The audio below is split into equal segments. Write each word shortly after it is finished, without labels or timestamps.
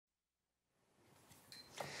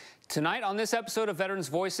Tonight on this episode of Veterans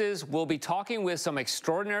Voices, we'll be talking with some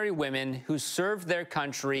extraordinary women who served their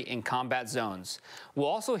country in combat zones. We'll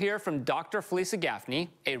also hear from Dr. Felisa Gaffney,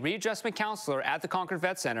 a readjustment counselor at the Concord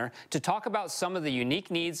Vet Center, to talk about some of the unique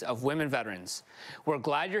needs of women veterans. We're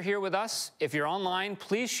glad you're here with us. If you're online,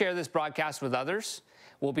 please share this broadcast with others.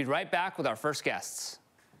 We'll be right back with our first guests.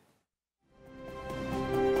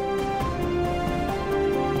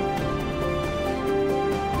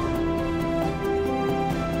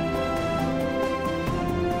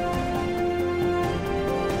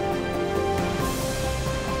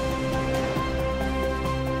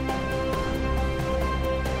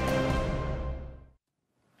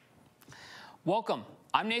 Welcome.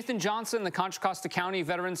 I'm Nathan Johnson, the Contra Costa County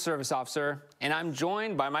Veterans Service Officer, and I'm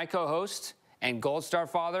joined by my co-host and Gold Star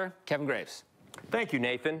father, Kevin Graves. Thank you,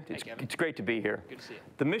 Nathan. It's great to be here. Good to see you.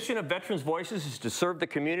 The mission of Veterans Voices is to serve the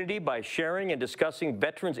community by sharing and discussing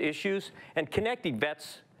veterans issues and connecting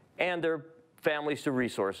vets and their families to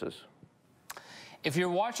resources. If you're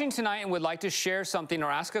watching tonight and would like to share something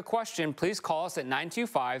or ask a question, please call us at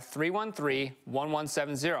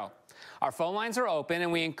 925-313-1170. Our phone lines are open,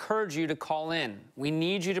 and we encourage you to call in. We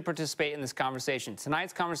need you to participate in this conversation.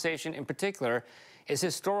 Tonight's conversation, in particular, is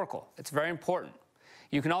historical. It's very important.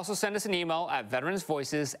 You can also send us an email at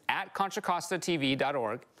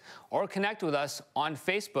veteransvoices@contracostatv.org or connect with us on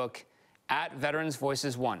Facebook at Veterans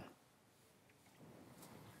Voices 1.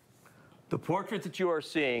 The portrait that you are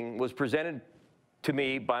seeing was presented to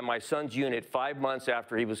me by my son's unit 5 months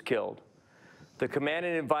after he was killed. The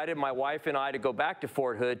commandant invited my wife and I to go back to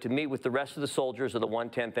Fort Hood to meet with the rest of the soldiers of the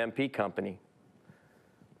 110th MP Company.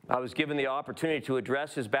 I was given the opportunity to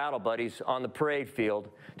address his battle buddies on the parade field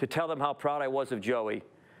to tell them how proud I was of Joey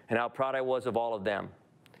and how proud I was of all of them.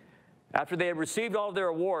 After they had received all of their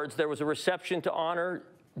awards, there was a reception to honor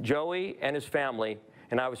Joey and his family,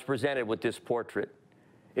 and I was presented with this portrait.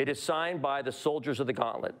 It is signed by the soldiers of the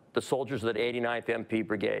Gauntlet, the soldiers of the 89th MP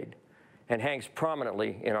Brigade, and hangs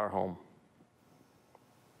prominently in our home.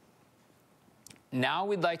 Now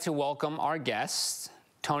we'd like to welcome our guests,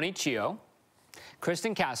 Tony Chio,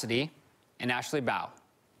 Kristen Cassidy, and Ashley Bao.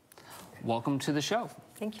 Welcome to the show.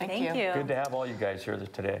 Thank you. Thank you. Good to have all you guys here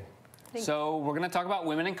today. So we're going to talk about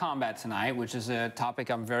women in combat tonight, which is a topic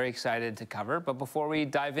I'm very excited to cover. But before we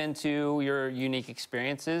dive into your unique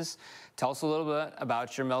experiences, tell us a little bit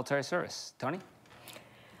about your military service. Tony?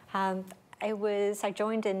 I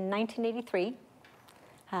joined in 1983.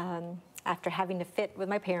 After having to fit with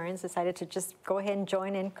my parents, decided to just go ahead and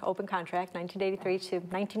join in open contract, 1983 to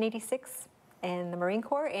 1986 in the Marine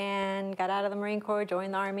Corps, and got out of the Marine Corps,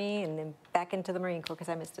 joined the Army, and then back into the Marine Corps because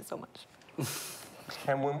I missed it so much.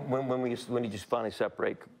 And when did you finally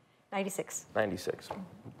separate? 96. 96.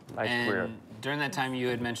 Nice And career. during that time, you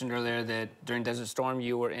had mentioned earlier that during Desert Storm,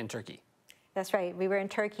 you were in Turkey. That's right. We were in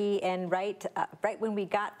Turkey, and right when we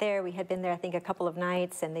got there, we had been there, I think, a couple of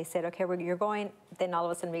nights, and they said, okay, you're going. Then all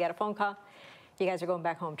of a sudden, we got a phone call. You guys are going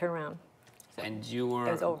back home. Turn around. And you were,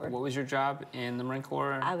 it was over. What was your job in the Marine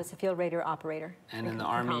Corps? I was a field radio operator. And in the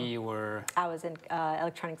Army, you were? I was an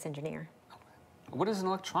electronics engineer. What is an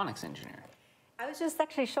electronics engineer? I was just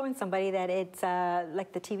actually showing somebody that it's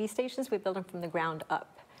like the TV stations, we build them from the ground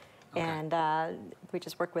up. Okay. And we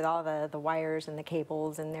just work with all the wires and the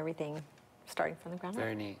cables and everything, starting from the ground up.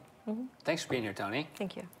 Very neat. Thanks for being here, Tony.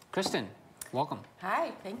 Thank you. Kristen, welcome.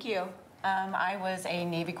 Hi, thank you. I was a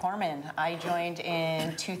Navy corpsman. I joined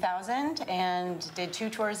in 2000 and did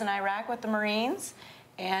 2 tours in Iraq with the Marines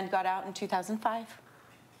and got out in 2005.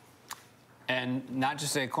 And not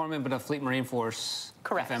just a corpsman, but a Fleet Marine Force.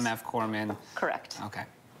 Correct. FMF corpsman. Correct. Okay.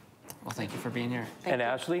 Well, thank you for being here. Thank you.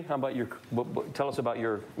 Ashley, how about tell us about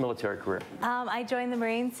your military career. I joined the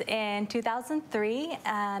Marines in 2003,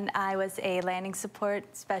 and I was a landing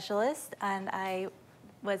support specialist, and I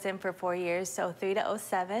was in for 4 years, so 3 to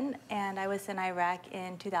 07, and I was in Iraq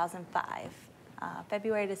in 2005,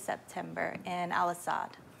 February to September in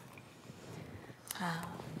Al-Assad.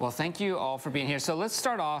 Well, thank you all for being here. So let's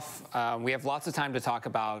start off. We have lots of time to talk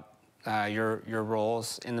about your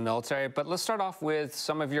roles in the military, but let's start off with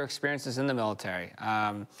some of your experiences in the military.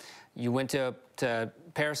 You went to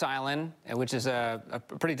Parris Island, which is a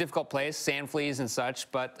pretty difficult place, sand fleas and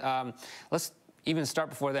such, but let's even start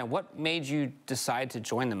before then. What made you decide to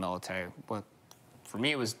join the military? Well, for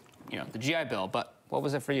me, it was the GI Bill, but what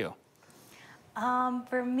was it for you?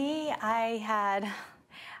 For me, I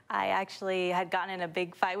actually had gotten in a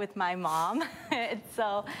big fight with my mom.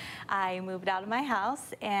 So I moved out of my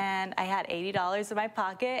house, and I had $80 in my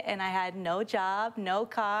pocket, and I had no job, no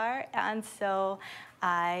car, and so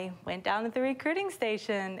I went down to the recruiting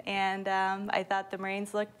station, and I thought the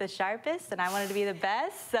Marines looked the sharpest, and I wanted to be the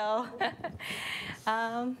best, so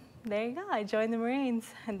there you go. I joined the Marines,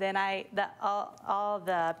 and then all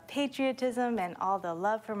the patriotism and all the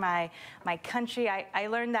love for my country. I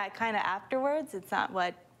learned that kind of afterwards. It's not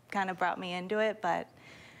what kind of brought me into it, but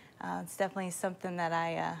it's definitely something that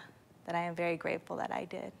I am very grateful that I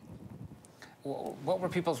did. What were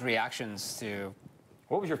people's reactions to?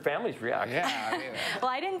 What was your family's reaction? Yeah.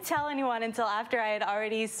 Well, I didn't tell anyone until after I had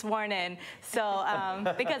already sworn in. So,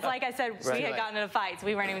 because like I said, we had gotten into fights.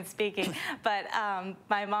 We weren't even speaking. But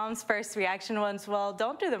my mom's first reaction was, well,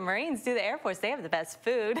 don't do the Marines, do the Air Force. They have the best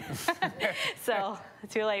food. So,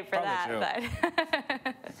 too late for Probably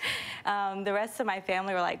that. But the rest of my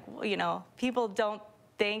family were like, you know, people don't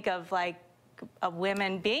think of like of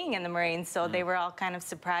women being in the Marines. So they were all kind of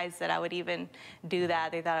surprised that I would even do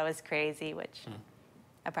that. They thought I was crazy, which...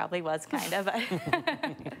 I probably was kind of.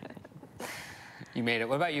 You made it.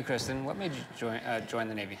 What about you, Kristen? What made you join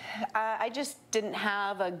the Navy? I just didn't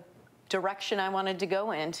have a direction I wanted to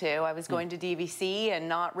go into. I was going to DVC and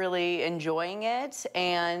not really enjoying it.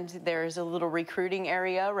 And there's a little recruiting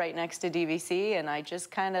area right next to DVC. And I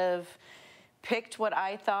just kind of picked what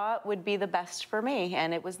I thought would be the best for me.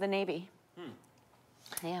 And it was the Navy.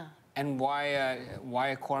 Yeah. And why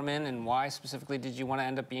a corpsman, and why specifically did you want to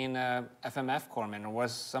end up being a FMF corpsman, or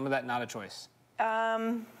was some of that not a choice?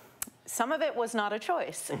 Some of it was not a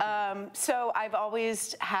choice. So I've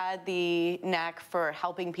always had the knack for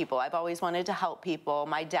helping people. I've always wanted to help people.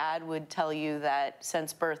 My dad would tell you that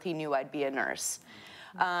since birth he knew I'd be a nurse.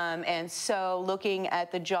 And so looking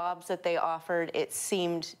at the jobs that they offered, it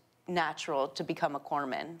seemed natural to become a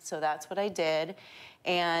corpsman. So that's what I did.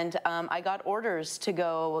 And I got orders to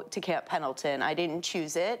go to Camp Pendleton. I didn't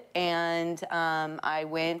choose it. And I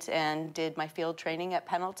went and did my field training at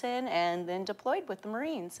Pendleton and then deployed with the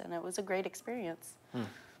Marines. And it was a great experience.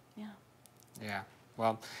 Yeah. Yeah.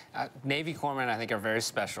 Well, Navy corpsmen, I think, are very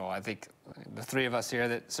special. I think the three of us here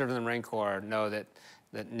that serve in the Marine Corps know that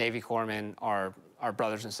Navy corpsmen are our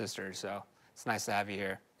brothers and sisters. So it's nice to have you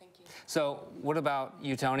here. Thank you. So what about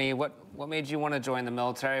you, Tony? What made you want to join the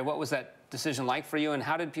military? What was that decision like for you, and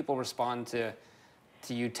how did people respond to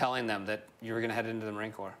you telling them that you were going to head into the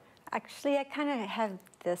Marine Corps? Actually, I kind of had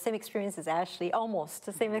the same experience as Ashley, almost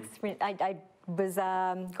the same experience. I was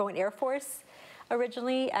going Air Force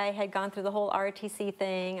originally. I had gone through the whole ROTC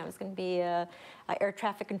thing. I was going to be a air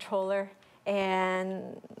traffic controller,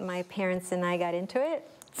 and my parents and I got into it.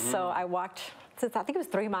 So I walked, I think it was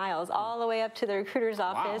 3 miles, all the way up to the recruiter's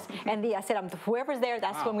office. Wow. And I said, whoever's there,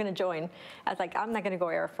 that's who I'm going to join. I was like, I'm not going to go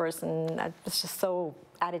Air Force, and I was just so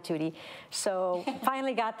attitude-y. So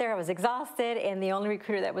finally got there, I was exhausted, and the only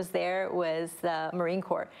recruiter that was there was the Marine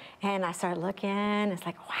Corps. And I started looking, it's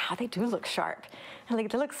like, wow, they do look sharp. And like,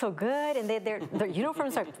 they look so good, and their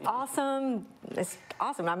uniforms are awesome. It's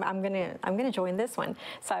awesome. I'm gonna join this one.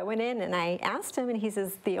 So I went in and I asked him, and he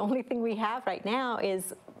says, the only thing we have right now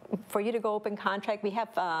is for you to go open contract. We have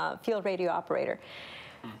a field radio operator.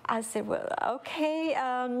 I said, well, okay,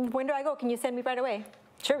 when do I go? Can you send me right away?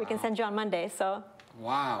 Sure, we can send you on Monday. So.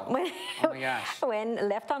 Wow. Oh my gosh.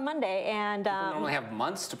 Left on Monday, and people normally have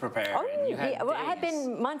months to prepare. Oh, and you had well, I had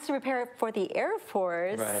been months to prepare for the Air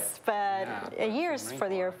Force, but years for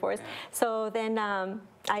the Air Force. Yeah. So then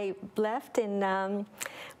I left, and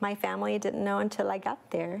my family didn't know until I got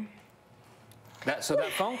there. So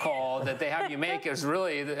that phone call that they have you make is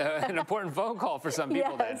really an important phone call for some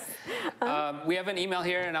people. Yes. Then. We have an email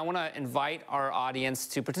here, and I want to invite our audience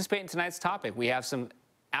to participate in tonight's topic. We have some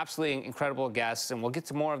absolutely incredible guests, and we'll get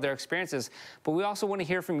to more of their experiences, but we also want to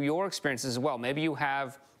hear from your experiences as well. Maybe you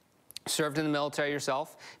have served in the military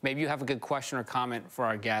yourself. Maybe you have a good question or comment for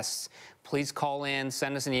our guests. Please call in,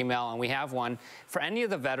 send us an email, and we have one. For any of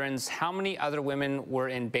the veterans, how many other women were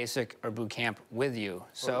in basic or boot camp with you?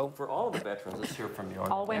 So for all the veterans, let's hear from you.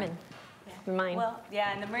 All women. Yeah. Mine. Well,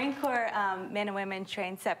 yeah, in the Marine Corps, men and women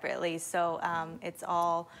train separately, so it's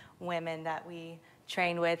all women that we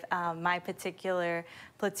train with. My particular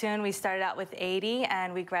platoon, we started out with 80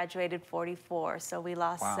 and we graduated 44, so we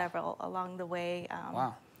lost several along the way.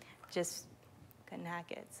 Just couldn't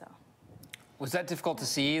hack it. So was that difficult to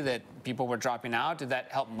see that people were dropping out? Did that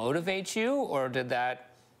help motivate you, or did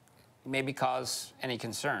that maybe cause any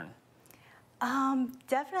concern?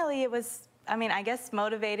 Definitely it was, I mean, I guess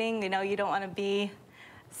motivating. You know, you don't want to be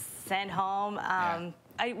sent home.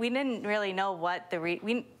 We didn't really know what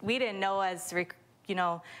we didn't know as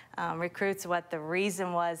recruits what the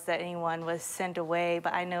reason was that anyone was sent away,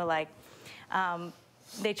 but I know like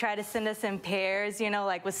they try to send us in pairs,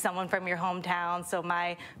 like with someone from your hometown. So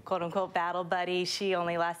my quote-unquote battle buddy, she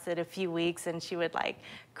only lasted a few weeks, and she would like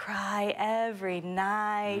cry every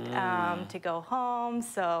night to go home.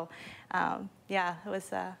 So yeah, it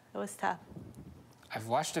was tough. I've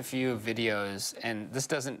watched a few videos, and this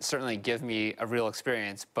doesn't certainly give me a real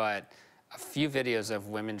experience, but a few videos of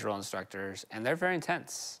women drill instructors, and they're very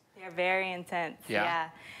intense. They're very intense. Yeah? Yeah.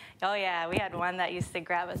 Oh yeah, we had one that used to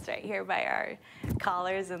grab us right here by our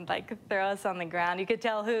collars and like throw us on the ground. You could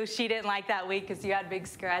tell who she didn't like that week because you had big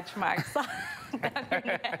scratch marks on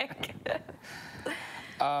your neck.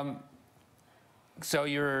 So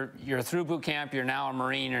you're through boot camp, you're now a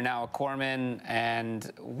Marine, you're now a corpsman,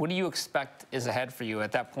 and what do you expect is ahead for you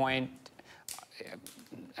at that point?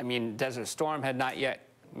 I mean, Desert Storm had not yet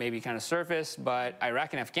maybe kind of surfaced, but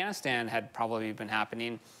Iraq and Afghanistan had probably been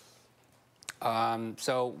happening.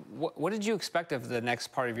 So what did you expect of the next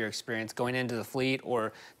part of your experience going into the fleet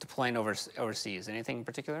or deploying overseas? Anything in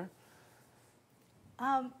particular?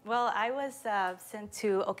 Well, I was sent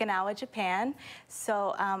to Okinawa, Japan,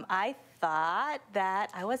 so I thought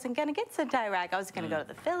that I wasn't going to get sent to Iraq. I was going to go to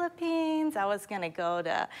the Philippines. I was going to go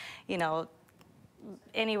to, you know,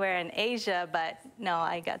 anywhere in Asia, but no,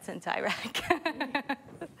 I got sent to Iraq.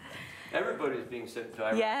 Everybody was being sent to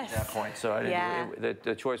Iraq Yes. at that point, so I didn't,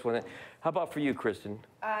 the choice wasn't. How about for you, Kristen?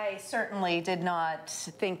 I certainly did not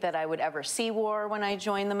think that I would ever see war when I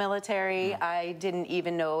joined the military. I didn't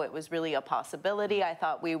even know it was really a possibility. I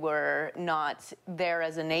thought we were not there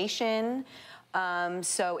as a nation.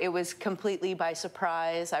 So it was completely by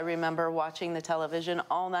surprise. I remember watching the television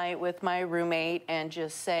all night with my roommate and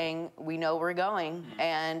just saying, we know we're going.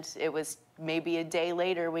 And it was maybe a day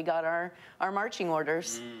later we got our marching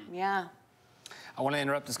orders. Yeah. I want to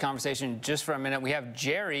interrupt this conversation just for a minute. We have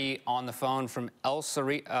Jerry on the phone from El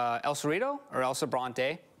Cerrito or El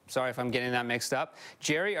Sobrante. Sorry if I'm getting that mixed up.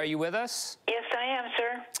 Jerry, are you with us? Yes, I am,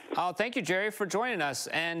 sir. Oh, thank you, Jerry, for joining us.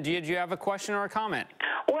 And do you have a question or a comment?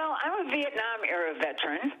 Well, I'm a Vietnam-era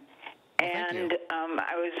veteran, and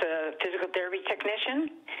I was a physical therapy technician.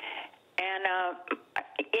 And,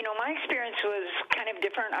 you know, my experience was kind of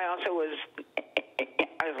different. I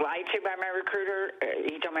was lied to by my recruiter.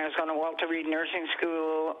 He told me I was going to Walter Reed Nursing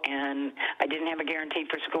School, and I didn't have a guarantee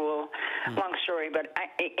for school. Long story, but I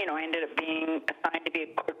ended up being assigned to be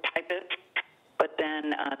a court typist. But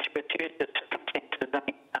then through a series of circumstances,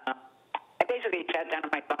 I basically sat down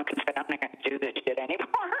on my bunk and said, I'm not going to do this shit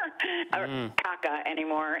anymore, or caca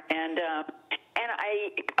anymore. And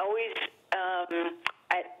I always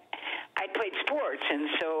I played sports, and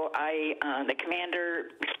so the commander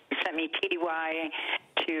sent me TDY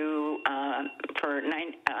for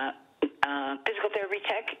physical therapy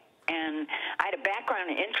tech, and I had a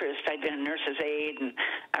background in interest. I'd been a nurse's aide, and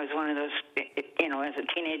I was one of those, as a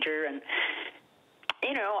teenager, and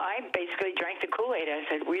I basically drank the Kool-Aid. I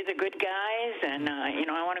said, we're the good guys, and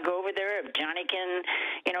I want to go over there. If Johnny can,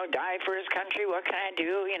 die for his country, what can I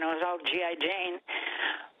do? It was all G.I. Jane.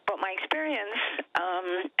 But my experience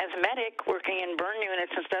as a medic working in burn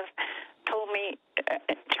units and stuff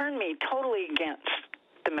turned me totally against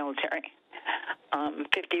the military.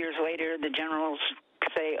 50 years later, the generals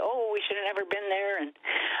say, oh, we should have never been there. And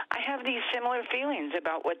I have these similar feelings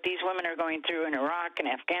about what these women are going through in Iraq and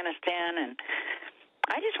Afghanistan. And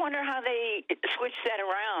I just wonder how they switch that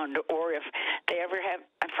around, or if they ever have.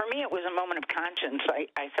 For me, it was a moment of conscience.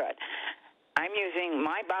 I thought, I'm using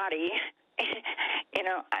my body. I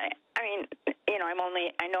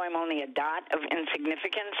know I'm only a dot of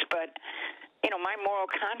insignificance, but, my moral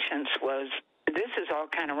conscience was, this is all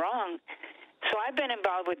kind of wrong. So I've been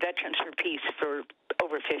involved with Veterans for Peace for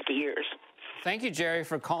over 50 years. Thank you, Jerry,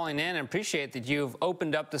 for calling in, and appreciate that you've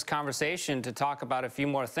opened up this conversation to talk about a few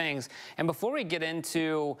more things. And before we get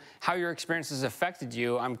into how your experiences affected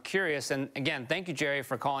you, I'm curious, and again, thank you, Jerry,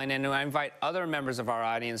 for calling in, and I invite other members of our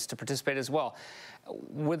audience to participate as well.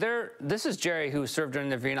 This is Jerry, who served during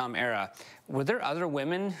the Vietnam era. Were there other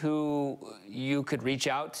women who you could reach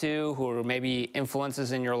out to, who were maybe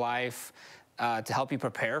influences in your life, to help you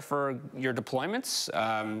prepare for your deployments,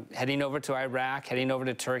 heading over to Iraq, heading over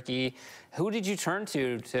to Turkey? Who did you turn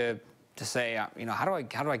to say, how do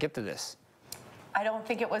I get to this? I don't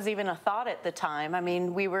think it was even a thought at the time. I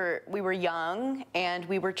mean, we were young and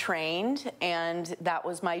we were trained, and that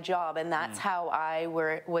was my job, and that's how I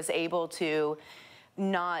was able to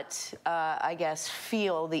not, I guess,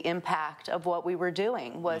 feel the impact of what we were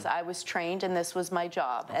doing. I was trained, and this was my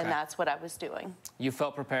job, and that's what I was doing. You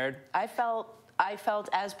felt prepared? I felt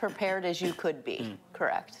as prepared as you could be,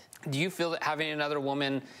 correct. Do you feel that having another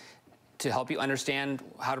woman to help you understand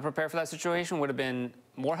how to prepare for that situation would have been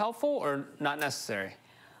more helpful or not necessary?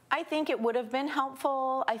 I think it would have been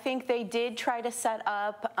helpful. I think they did try to set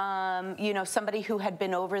up, somebody who had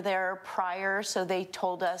been over there prior, so they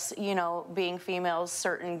told us, being females,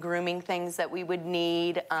 certain grooming things that we would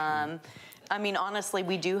need. I mean, honestly,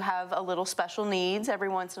 we do have a little special needs every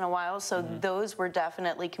once in a while, so those were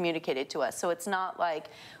definitely communicated to us. So it's not like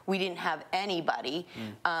we didn't have anybody,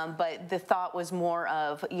 but the thought was more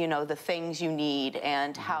of, you know, the things you need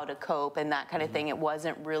and how to cope and that kind of thing. It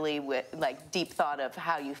wasn't really like deep thought of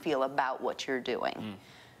how you feel about what you're doing.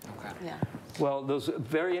 Okay. Yeah. Well, those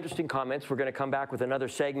very interesting comments. We're going to come back with another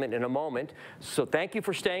segment in a moment. So thank you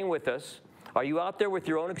for staying with us. Are you out there with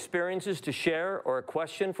your own experiences to share or a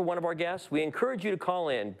question for one of our guests? We encourage you to call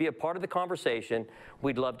in, be a part of the conversation.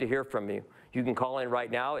 We'd love to hear from you. You can call in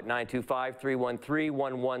right now at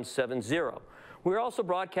 925-313-1170. We're also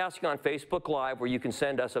broadcasting on Facebook Live where you can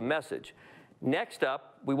send us a message. Next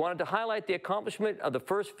up, we wanted to highlight the accomplishment of the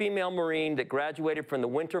first female Marine that graduated from the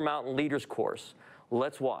Winter Mountain Leaders Course.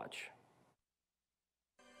 Let's watch.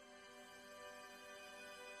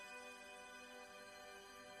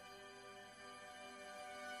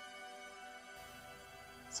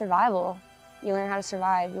 Survival. You learn how to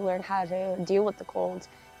survive. You learn how to deal with the cold.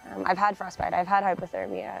 I've had frostbite. I've had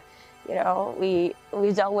hypothermia. You know,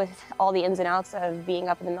 we've dealt with all the ins and outs of being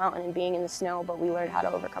up in the mountain and being in the snow, but we learned how to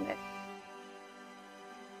overcome it.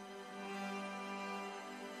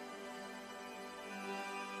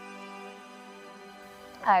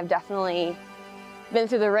 I've definitely been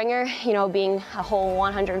through the ringer, you know, being a whole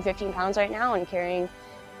 115 pounds right now and carrying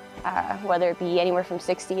whether it be anywhere from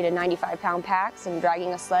 60 to 95-pound packs and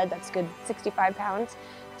dragging a sled that's good 65 pounds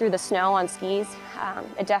through the snow on skis.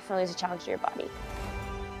 It definitely is a challenge to your body.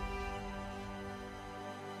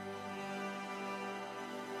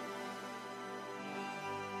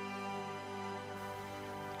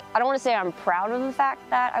 I don't want to say I'm proud of the fact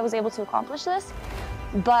that I was able to accomplish this,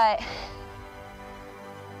 but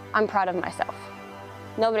I'm proud of myself.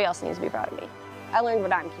 Nobody else needs to be proud of me. I learned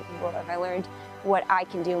what I'm capable of. I learned what I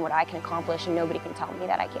can do and what I can accomplish, and nobody can tell me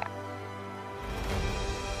that I can't.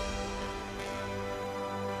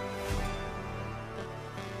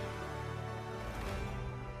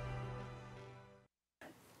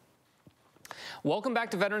 Welcome back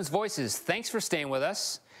to Veterans Voices. Thanks for staying with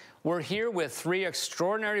us. We're here with three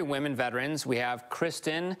extraordinary women veterans. We have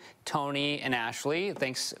Kristen, Tony, and Ashley.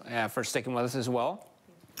 Thanks for sticking with us as well.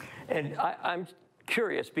 And I'm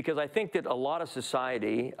curious because I think that a lot of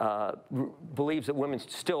society believes that women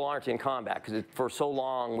still aren't in combat because for so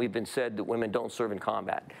long we've been said that women don't serve in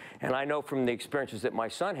combat. And I know from the experiences that my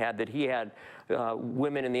son had that he had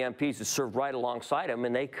women in the MPs that served right alongside him,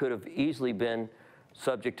 and they could have easily been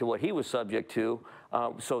subject to what he was subject to.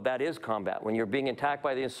 So that is combat. When you're being attacked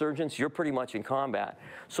by the insurgents, you're pretty much in combat.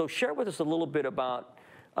 So share with us a little bit about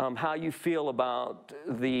how you feel about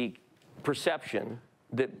the perception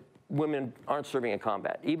that women aren't serving in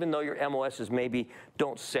combat. Even though your MOSs maybe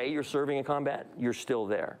don't say you're serving in combat, you're still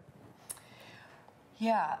there.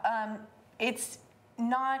 Yeah, it's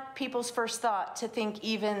not people's first thought to think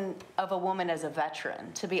even of a woman as a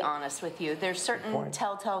veteran, to be honest with you. There's certain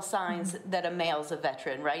telltale signs that a male's a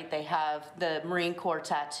veteran, right? They have the Marine Corps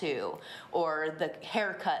tattoo or the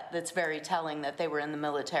haircut that's very telling that they were in the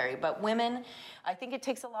military. But women, I think it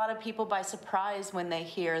takes a lot of people by surprise when they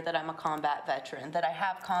hear that I'm a combat veteran, that I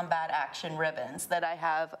have combat action ribbons, that I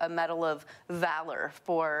have a Medal of Valor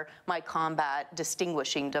for my combat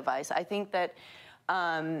distinguishing device. I think that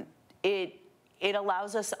it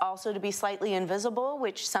allows us also to be slightly invisible,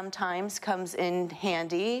 which sometimes comes in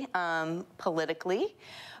handy politically.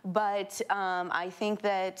 But I think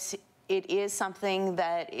that it is something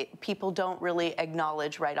that people don't really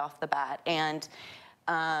acknowledge right off the bat. And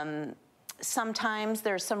sometimes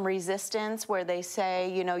there's some resistance where they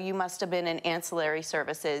say, you know, you must have been in ancillary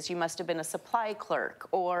services, you must have been a supply clerk,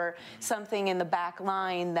 or something in the back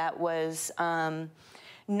line that was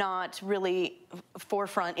not really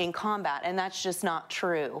forefront in combat, and that's just not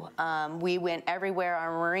true. We went everywhere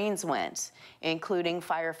our Marines went, including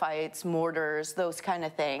firefights, mortars, those kind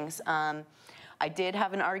of things. I did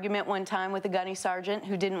have an argument one time with a gunny sergeant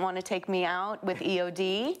who didn't want to take me out with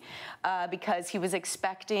EOD because he was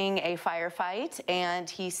expecting a firefight, and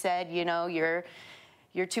he said, you know, you're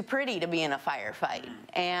too pretty to be in a firefight.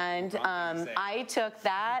 And I took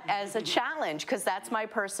that as a challenge because that's my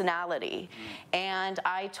personality. And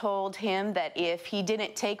I told him that if he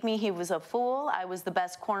didn't take me, he was a fool. I was the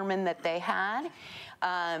best corpsman that they had.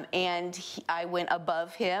 I went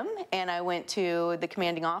above him, and I went to the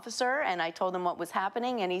commanding officer, and I told him what was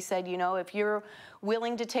happening, and he said, you know, if you're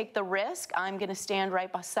willing to take the risk, I'm going to stand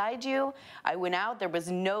right beside you. I went out. There was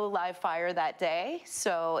no live fire that day,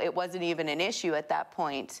 so it wasn't even an issue at that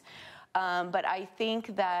point. But I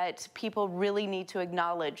think that people really need to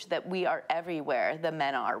acknowledge that we are everywhere the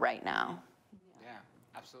men are right now.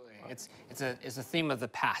 Absolutely. It's a theme of the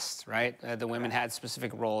past, right? The women had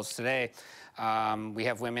specific roles. Today, we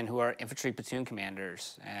have women who are infantry platoon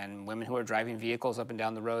commanders and women who are driving vehicles up and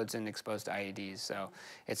down the roads and exposed to IEDs. So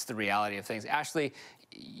it's the reality of things. Ashley,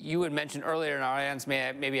 you had mentioned earlier in our audience,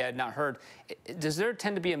 maybe I had not heard, does there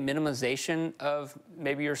tend to be a minimization of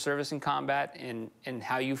maybe your service in combat and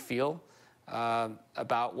how you feel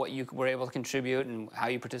about what you were able to contribute and how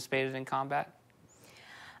you participated in combat?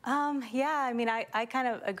 Yeah, I mean, I kind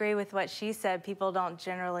of agree with what she said. People don't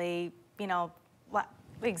generally, you know,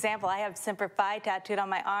 example, I have Semper Fi tattooed on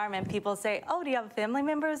my arm, and people say, oh, do you have family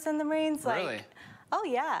members in the Marines? Really? Like, oh,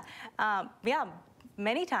 yeah. Yeah,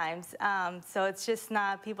 many times. So it's just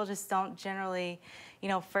not, people just don't generally, you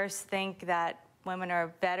know, first think that women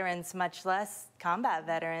are veterans, much less combat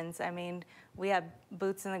veterans. I mean, we have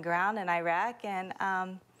boots in the ground in Iraq, and,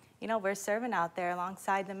 you know, we're serving out there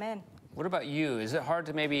alongside the men. What about you? Is it hard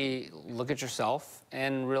to maybe look at yourself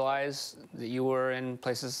and realize that you were in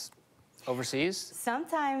places overseas?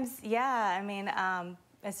 Sometimes, yeah. I mean,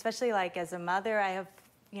 especially like as a mother, I have,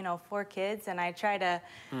 you know, 4 kids, and I try to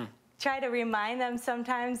remind them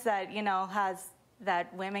sometimes that, you know,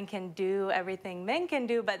 that women can do everything men can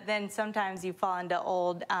do, but then sometimes you fall into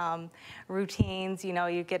old routines. You know,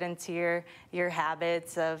 you get into your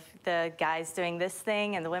habits of the guys doing this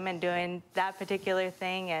thing and the women doing that particular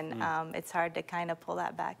thing, and it's hard to kind of pull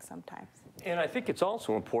that back sometimes. And I think it's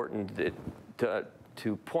also important that,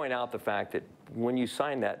 to point out the fact that when you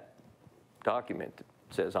sign that document that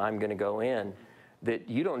says, I'm going to go in, that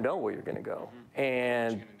you don't know where you're going to go,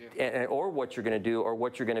 or what you're going to do, or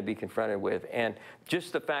what you're going to be confronted with. And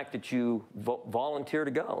just the fact that you volunteer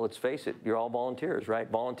to go, let's face it, you're all volunteers, right?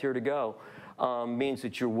 Volunteer to go means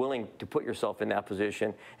that you're willing to put yourself in that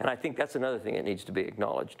position. And I think that's another thing that needs to be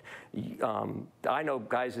acknowledged. I know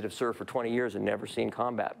guys that have served for 20 years and never seen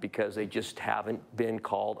combat because they just haven't been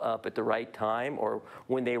called up at the right time, or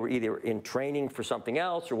when they were either in training for something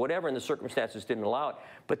else or whatever, and the circumstances didn't allow it,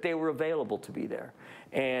 but they were available to be there.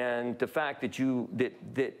 And the fact that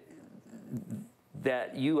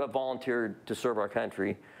that you have volunteered to serve our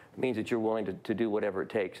country means that you're willing to do whatever it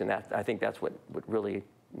takes. And I think that's what really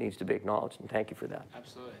needs to be acknowledged, and thank you for that.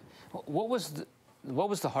 Absolutely. What was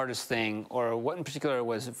the hardest thing, or what in particular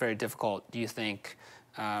was very difficult, do you think,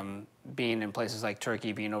 being in places like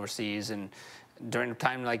Turkey, being overseas, and during a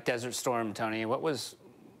time like Desert Storm, Tony? What would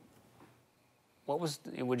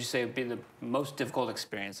you say would be the most difficult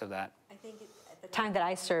experience of that? I think at the time that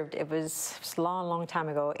I served, it was a long, long time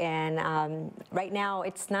ago, and right now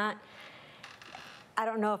it's not. I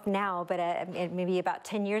don't know if now, but maybe about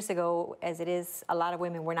 10 years ago, as it is, a lot of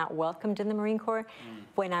women were not welcomed in the Marine Corps.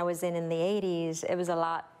 When I was in the 80s, it was a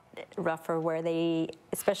lot rougher, where they,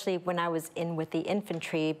 especially when I was in with the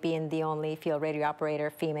infantry, being the only field radio operator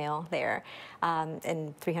female there,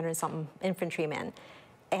 and 300-something infantrymen.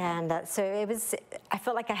 And so it was, I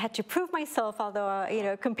felt like I had to prove myself, although, you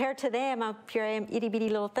know, compared to them, here I am, itty-bitty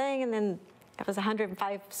little thing, and then it was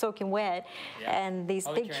 105 soaking wet, and these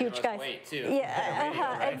big, huge guys. Weight too. Yeah, radio,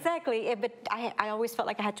 right? exactly. But I always felt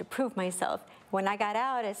like I had to prove myself. When I got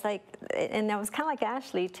out, it's like, and I was kind of like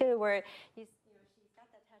Ashley too, where she's got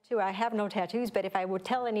that tattoo. I have no tattoos, but if I would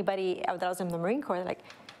tell anybody that I was in the Marine Corps, they're like,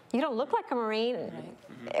 you don't look like a Marine.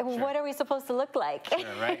 Right. What are we supposed to look like? Sure,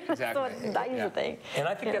 right, exactly. So that is the thing. And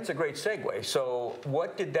I think that's a great segue. So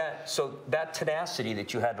what did that tenacity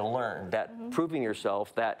that you had to learn, that proving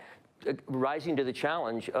yourself, that rising to the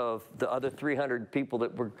challenge of the other 300 people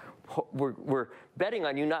that were betting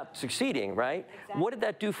on you not succeeding, right? Exactly. What did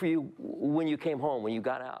that do for you when you came home, when you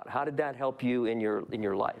got out? How did that help you in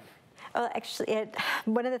your life? Well, actually,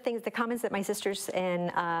 one of the comments that my sisters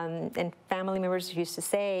and family members used to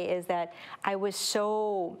say is that I was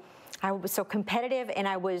so competitive, and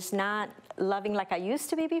I was not loving like I used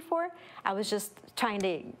to be before. I was just trying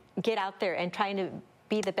to get out there and trying to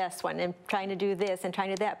be the best one, and trying to do this and trying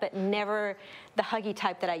to do that, but never the huggy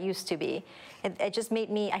type that I used to be. It just made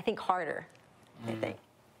me, I think, harder, I think,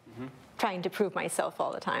 trying to prove myself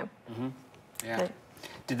all the time. Yeah. But,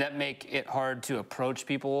 did that make it hard to approach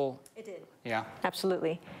people? it did. Yeah.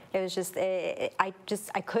 Absolutely. It was just, I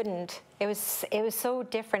couldn't. It was so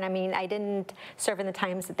different. I mean, I didn't serve in the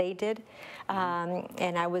times that they did,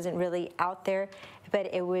 and I wasn't really out there.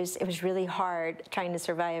 But it was really hard trying to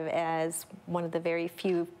survive as one of the very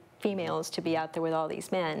few females to be out there with all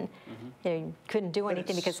these men. You couldn't do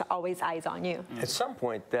anything because always eyes on you. At some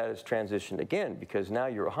point, that has transitioned again, because now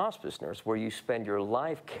you're a hospice nurse, where you spend your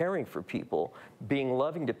life caring for people, being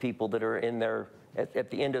loving to people that are in their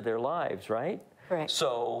at the end of their lives, right? Correct.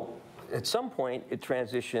 So at some point, you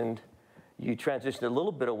transitioned a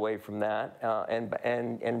little bit away from that,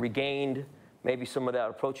 and regained maybe some of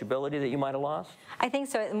that approachability that you might have lost? I think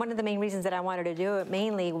so. And one of the main reasons that I wanted to do it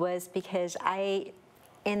mainly was because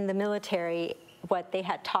in the military, what they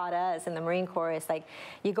had taught us in the Marine Corps is like,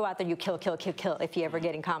 you go out there, you kill, kill, kill, kill if you ever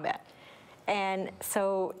get in combat. And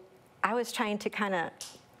so I was trying to kind of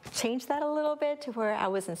change that a little bit to where I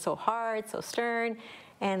wasn't so hard, so stern,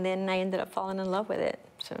 and then I ended up falling in love with it.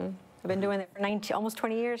 So I've been doing it for almost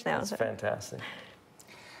 20 years now. That's fantastic.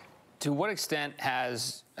 To what extent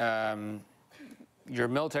has your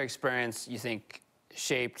military experience, you think,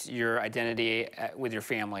 shaped your identity with your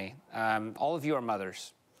family? All of you are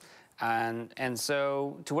mothers. And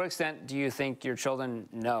so to what extent do you think your children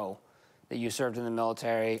know that you served in the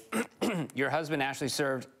military? Your husband actually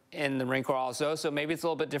served in the Marine Corps also, so maybe it's a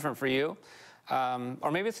little bit different for you,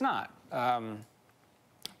 or maybe it's not.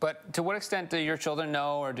 But to what extent do your children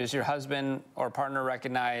know, or does your husband or partner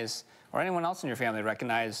recognize, or anyone else in your family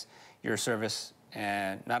recognize your service,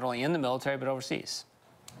 not only in the military, but overseas?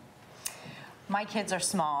 My kids are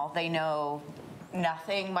small. They know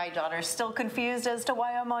nothing. My daughter's still confused as to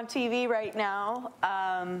why I'm on TV right now.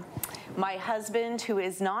 My husband, who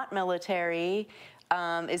is not military,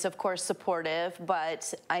 is of course supportive,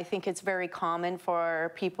 but I think it's very common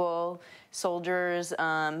for people, soldiers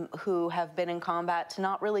who have been in combat, to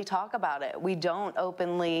not really talk about it. We don't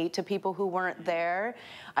openly to people who weren't there.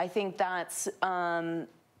 I think that's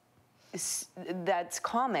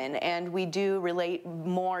common, and we do relate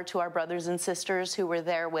more to our brothers and sisters who were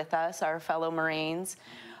there with us, our fellow Marines.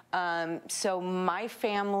 So my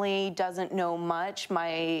family doesn't know much.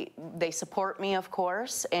 They support me, of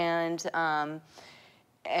course, and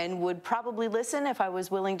would probably listen if I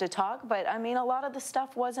was willing to talk. But I mean, a lot of the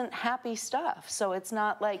stuff wasn't happy stuff, so it's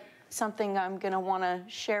not like something I'm going to want to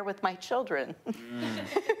share with my children.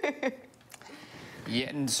 Yeah,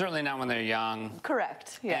 and certainly not when they're young.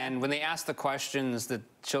 Correct. Yeah. And when they ask the questions that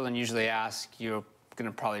children usually ask, you're going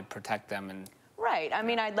to probably protect them. And right. I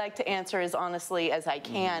mean, I'd like to answer as honestly as I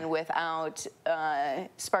can without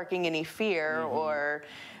sparking any fear or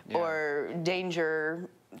danger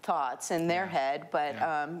thoughts in their head. But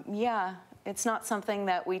yeah, it's not something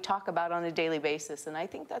that we talk about on a daily basis, and I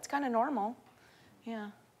think that's kind of normal.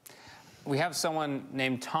 Yeah. We have someone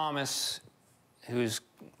named Thomas who's,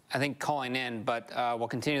 I think, calling in, but we'll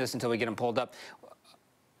continue this until we get him pulled up.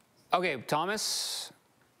 Okay, Thomas.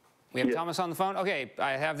 We have Thomas on the phone. Okay,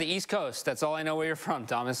 I have the East Coast. That's all I know where you're from,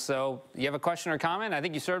 Thomas. So you have a question or comment? I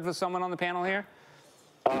think you served with someone on the panel here.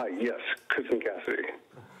 Yes, Kristen Cassidy.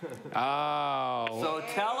 Oh. So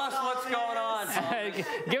tell us what's going on, Thomas.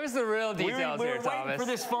 Give us the real details we're here, Thomas. Waiting for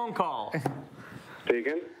this phone call. Say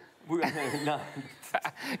again? No.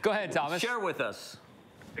 Go ahead, Thomas. Share with us.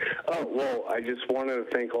 Oh, well, I just wanted to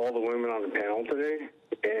thank all the women on the panel today,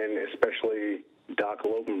 and especially Doc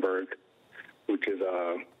Lopenberg, which is,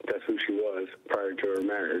 that's who she was prior to her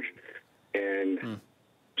marriage, and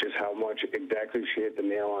just how much exactly she hit the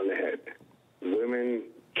nail on the head. Women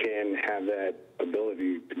can have that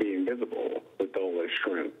ability to be invisible with all their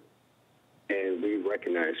strength, and we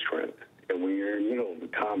recognize strength. And when you're in the middle of the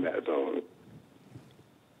combat zone,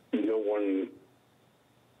 no one...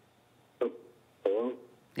 Oh, hello?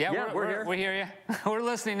 Yeah, we hear you. We're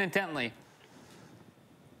listening intently.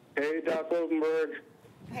 Hey, Doc Lopenberg.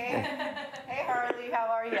 Hey, Harley, how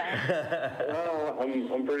are you?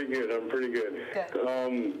 I'm pretty good. I'm pretty good.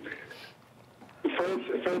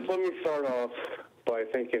 First, let me start off by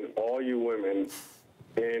thanking all you women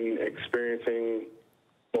in experiencing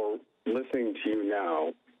or listening to you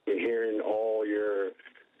now and hearing all your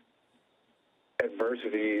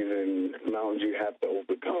adversities and mountains you have to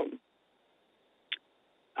overcome.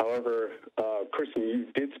 However, Kristen, you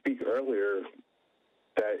did speak earlier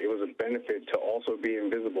that it was a benefit to also be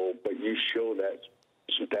invisible, but you show that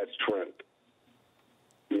strength,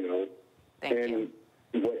 you know. Thank you.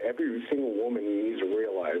 What every single woman needs to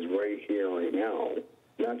realize right here, right now,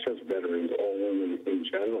 not just veterans, all women in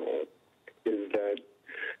general, is that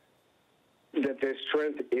their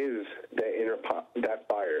strength is that inner that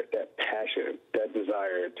fire, that passion, that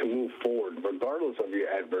desire to move forward, regardless of your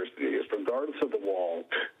adversities, regardless of the wall,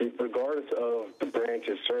 regardless of the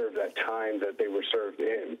branches served at times that they were served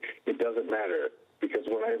in. It doesn't matter, because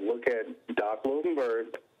when I look at Doc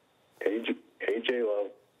Lopenberg, hey J-Lo,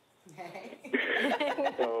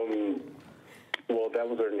 well, that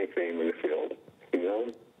was her nickname in the field, you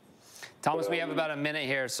know? Thomas, we have about a minute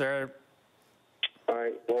here, sir. All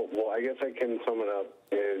right, well, I guess I can sum it up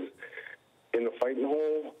is, in the fighting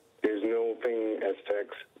hole, there's no thing as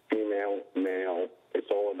sex, female, male. It's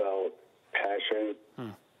all about passion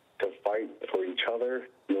to fight for each other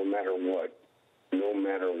no matter what,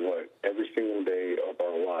 every single day of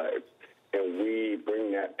our lives. and we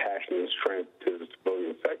bring that passion and strength to the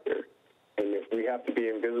civilian sector. And if we have to be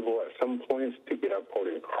invisible at some points to get our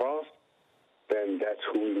point across, then that's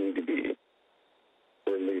who we need to be.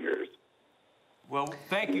 We're leaders. Well,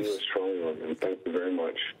 thank you. You're a strong woman. Thank you very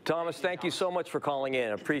much. Thomas, thank you so much for calling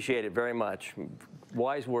in. Appreciate it very much.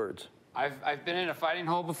 Wise words. I've been in a fighting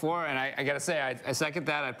hole before, and I got to say, I second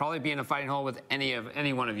that. I'd probably be in a fighting hole with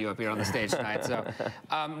any one of you up here on the stage tonight. So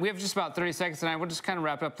we have just about 30 seconds tonight. We'll just kind of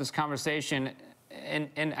wrap up this conversation.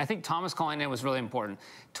 And I think Thomas calling in was really important.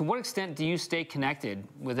 To what extent do you stay connected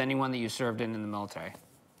with anyone that you served in the military,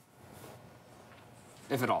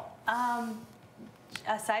 if at all?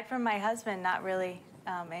 Aside from my husband, not really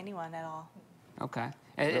anyone at all. Okay.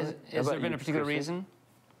 Has there been a particular reason?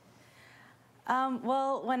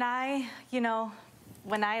 Well, when I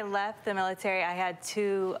left the military, I had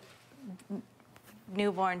 2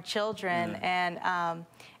 newborn children, and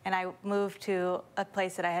I moved to a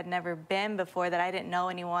place that I had never been before, that I didn't know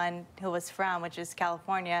anyone who was from, which is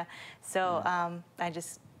California. So I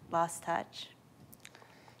just lost touch.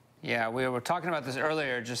 Yeah, we were talking about this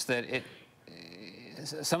earlier, just that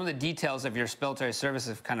some of the details of your military service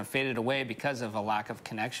have kind of faded away because of a lack of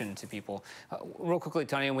connection to people. Real quickly,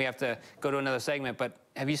 Tony, and we have to go to another segment, but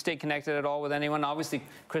have you stayed connected at all with anyone? Obviously,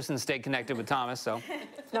 Kristen stayed connected with Thomas, so.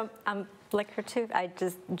 No, I'm like her too. I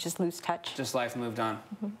just lose touch. Just life moved on.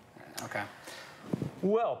 Okay.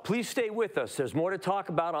 Well, please stay with us. There's more to talk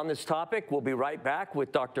about on this topic. We'll be right back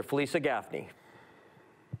with Dr. Felicia Gaffney.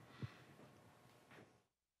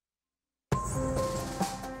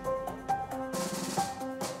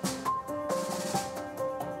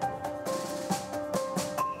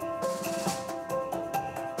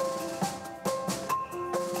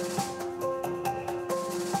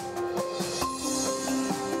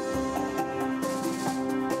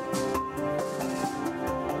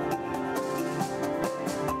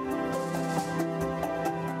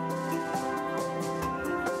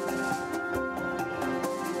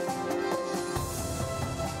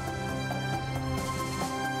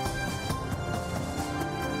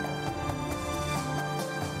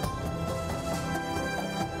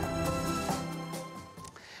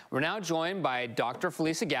 We're now joined by Dr.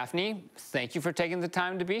 Felicia Gaffney. Thank you for taking the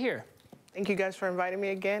time to be here. Thank you guys for inviting me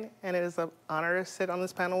again, and it is an honor to sit on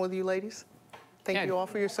this panel with you ladies. Thank you all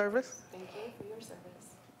for your service. Thank you for your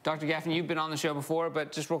service. Dr. Gaffney, you've been on the show before,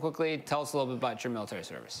 but just real quickly, tell us a little bit about your military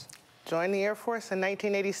service. Joined the Air Force in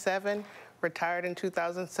 1987, retired in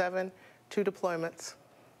 2007, 2 deployments.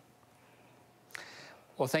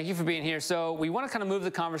 Well, thank you for being here. So we want to kind of move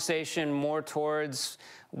the conversation more towards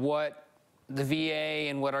what the VA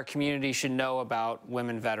and what our community should know about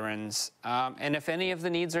women veterans, and if any of the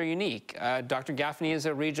needs are unique. Dr. Gaffney is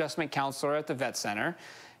a readjustment counselor at the Vet Center,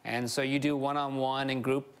 and so you do one-on-one and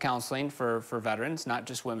group counseling for veterans, not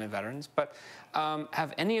just women veterans. But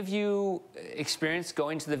have any of you experienced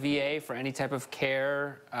going to the VA for any type of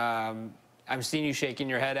care? I'm seeing you shaking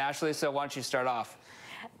your head, Ashley, so why don't you start off?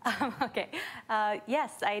 Okay.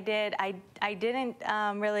 Yes, I did. I didn't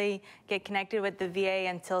really get connected with the VA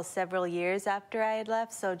until several years after I had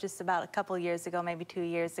left. So just about a couple years ago, maybe 2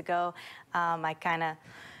 years ago, I kind of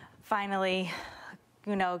finally,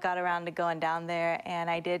 got around to going down there, and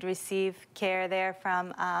I did receive care there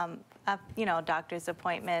from, doctor's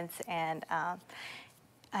appointments, and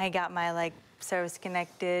I got my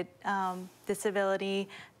service-connected disability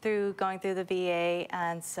through going through the VA,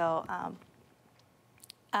 and so.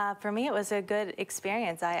 For me, it was a good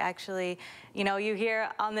experience. I actually, you hear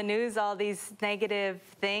on the news all these negative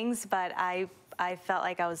things, but I felt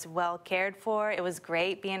like I was well cared for. It was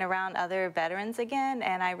great being around other veterans again,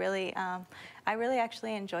 and I really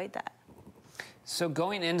actually enjoyed that. So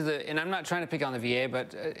going into and I'm not trying to pick on the VA,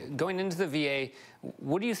 but going into the VA,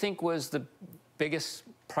 what do you think was the biggest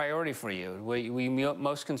priority for you? Were you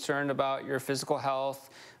most concerned about your physical health?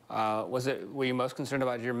 Were you most concerned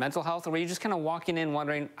about your mental health, or were you just kind of walking in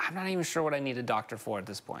wondering, I'm not even sure what I need a doctor for at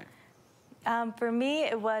this point? For me,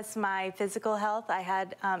 it was my physical health. I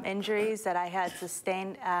had injuries that I had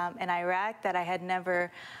sustained in Iraq that I had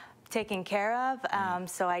never taken care of.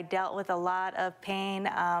 So I dealt with a lot of pain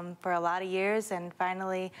for a lot of years, and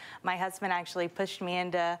finally, my husband actually pushed me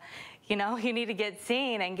into, you need to get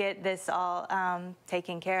seen and get this all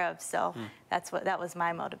taken care of. So that was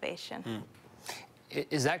my motivation.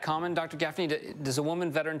 Is that common, Dr. Gaffney? Does a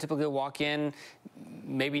woman veteran typically walk in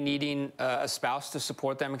maybe needing a spouse to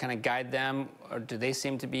support them and kind of guide them, or do they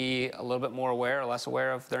seem to be a little bit more aware or less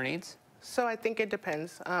aware of their needs? So I think it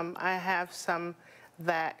depends. I have some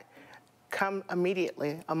that come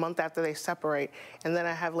immediately, a month after they separate, and then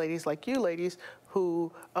I have ladies like you ladies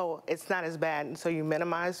who, oh, it's not as bad, and so you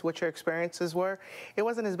minimize what your experiences were. It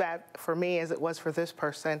wasn't as bad for me as it was for this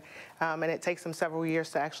person, and it takes them several years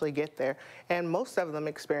to actually get there. And most of them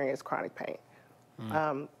experience chronic pain.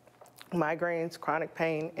 Migraines, chronic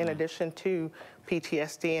pain, in addition to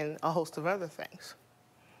PTSD and a host of other things.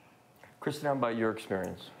 Kristen, how about your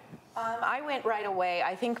experience? I went right away.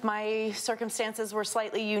 I think my circumstances were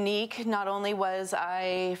slightly unique. Not only was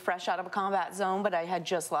I fresh out of a combat zone, but I had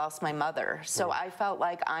just lost my mother. So I felt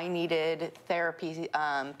like I needed therapy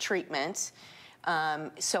treatment.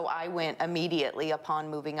 So I went immediately upon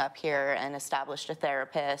moving up here and established a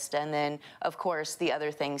therapist. And then, of course, the other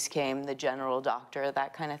things came, the general doctor,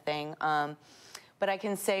 that kind of thing. But I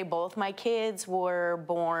can say both my kids were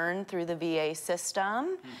born through the VA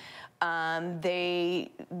system.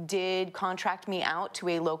 They did contract me out to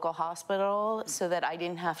a local hospital so that I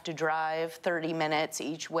didn't have to drive 30 minutes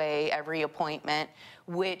each way every appointment,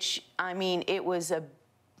 which, I mean, it was a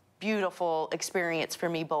beautiful experience for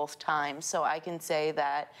me both times. So I can say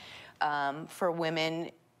that for women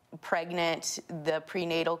pregnant, the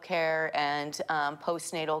prenatal care and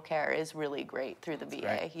postnatal care is really great through the VA.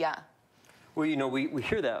 Right. Yeah. Well, you know, we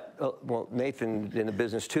hear that, well, Nathan in the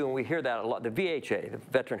business too, and we hear that a lot. The VHA, the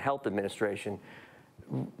Veteran Health Administration,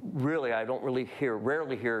 really, I don't really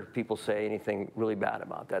rarely hear people say anything really bad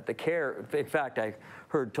about that. The care, in fact, I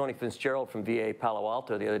heard Tony Fitzgerald from VA Palo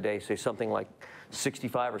Alto the other day say something like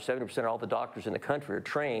 65 or 70% of all the doctors in the country are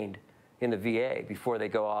trained in the VA before they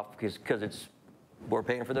go off because we're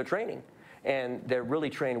paying for their training. And they're really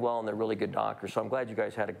trained well and they're really good doctors. So I'm glad you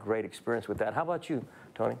guys had a great experience with that. How about you,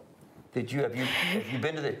 Tony? Have you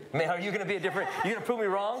been to the, man, are you going to be a different, you going to prove me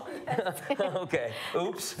wrong? Okay,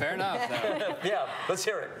 oops. Fair enough. Yeah, let's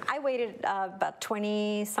hear it. I waited about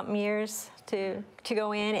 20-something years to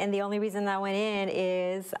go in, and the only reason I went in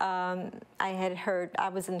is I had heard, I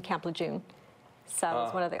was in Camp Lejeune, so I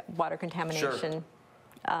was one of the water contamination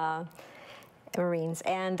Marines,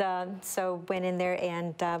 and so went in there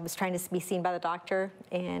and was trying to be seen by the doctor,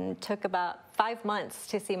 and took about 5 months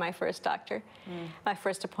to see my first doctor, my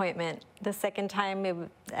first appointment. The second time,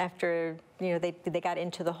 after they got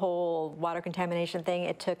into the whole water contamination thing,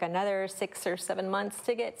 it took another 6 or 7 months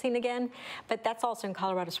to get seen again. But that's also in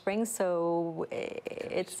Colorado Springs, so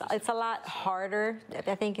it's a lot harder.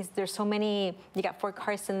 I think there's so many. You got Fort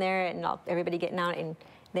Carson there, and everybody getting out and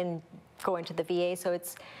then going to the VA. So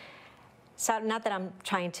it's. So not that I'm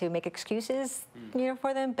trying to make excuses,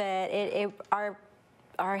 for them, but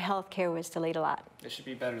our health care was delayed a lot. It should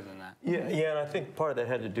be better than that. Yeah, and I think part of that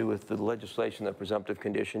had to do with the legislation, the presumptive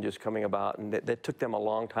condition just coming about, and that took them a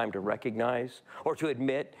long time to recognize or to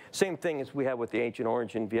admit. Same thing as we have with the Agent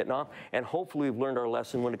Orange in Vietnam, and hopefully we've learned our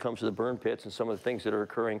lesson when it comes to the burn pits and some of the things that are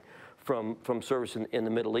occurring from service in the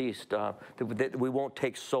Middle East, that we won't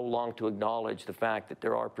take so long to acknowledge the fact that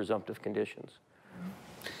there are presumptive conditions.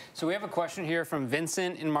 So we have a question here from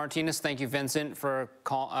Vincent in Martinez. Thank you, Vincent, for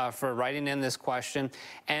writing in this question.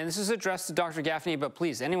 And this is addressed to Dr. Gaffney, but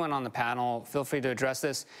please, anyone on the panel, feel free to address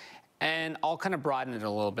this. And I'll kind of broaden it a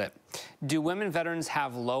little bit. Do women veterans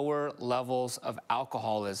have lower levels of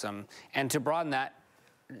alcoholism? And to broaden that,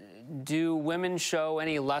 do women show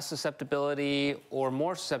any less susceptibility or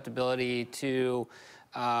more susceptibility to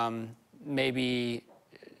maybe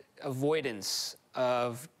avoidance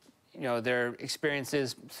of their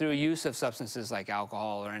experiences through use of substances like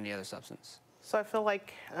alcohol or any other substance? So I feel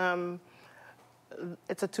like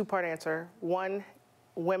it's a two-part answer. One,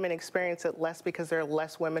 women experience it less because there are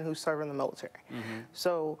less women who serve in the military.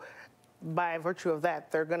 So by virtue of that,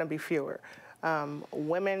 there are going to be fewer.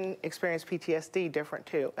 Women experience PTSD different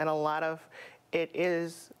too, and a lot of it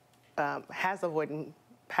has avoidant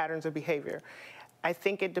patterns of behavior. I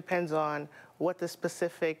think it depends on what the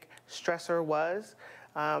specific stressor was,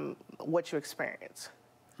 what you experience.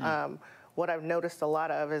 What I've noticed a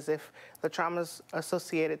lot of is if the trauma's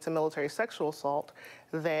associated to military sexual assault,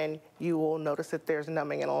 then you will notice that there's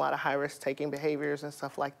numbing and a lot of high-risk taking behaviors and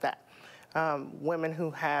stuff like that. Women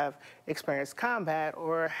who have experienced combat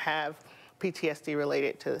or have PTSD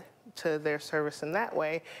related to their service in that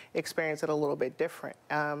way experience it a little bit different.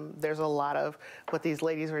 There's a lot of what these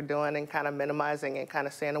ladies are doing and kind of minimizing and kind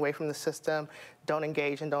of staying away from the system, don't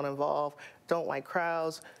engage and don't involve, don't like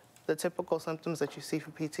crowds, the typical symptoms that you see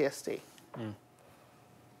for PTSD.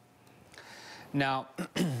 Now,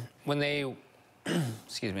 when they,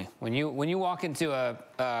 excuse me, when you walk into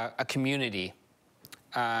a community,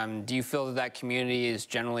 do you feel that community is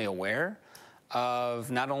generally aware of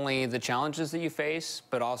not only the challenges that you face,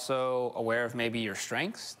 but also aware of maybe your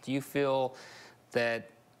strengths? Do you feel that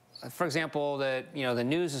for example, that the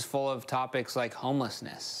news is full of topics like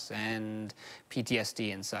homelessness and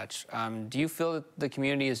PTSD and such. Do you feel that the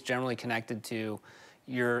community is generally connected to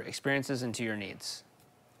your experiences and to your needs?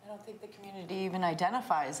 I don't think the community even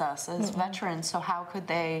identifies us as veterans, so how could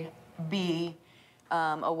they be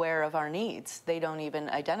aware of our needs? They don't even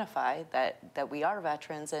identify that we are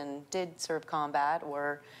veterans and did serve combat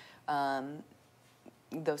or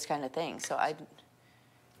those kind of things. So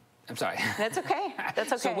I'm sorry. That's okay.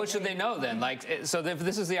 That's okay. So what should they know then? Like, so if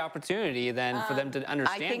this is the opportunity then for them to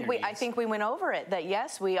understand your needs. I think we went over it, that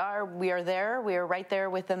yes, we are there. We are right there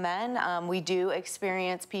with the men. We do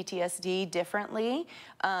experience PTSD differently.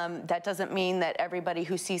 That doesn't mean that everybody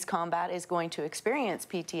who sees combat is going to experience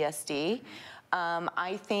PTSD.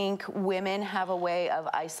 I think women have a way of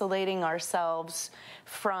isolating ourselves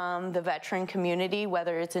from the veteran community,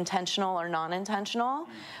 whether it's intentional or non-intentional,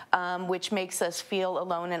 which makes us feel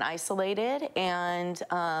alone and isolated. And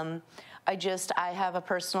I have a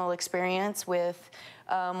personal experience with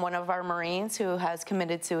one of our Marines who has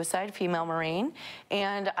committed suicide, female Marine,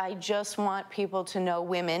 and I just want people to know,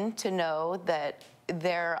 women to know, that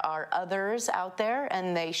there are others out there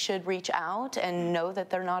and they should reach out and know that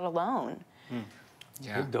they're not alone.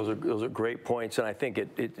 Yeah. Those are great points, and I think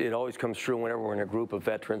it always comes true whenever we're in a group of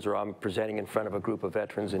veterans or I'm presenting in front of a group of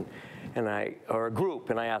veterans and I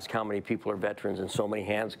ask how many people are veterans, and so many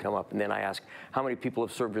hands come up, and then I ask how many people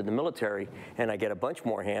have served in the military, and I get a bunch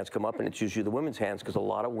more hands come up, and it's usually the women's hands, because a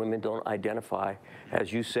lot of women don't identify,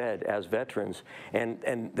 as you said, as veterans, and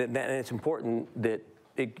it's important that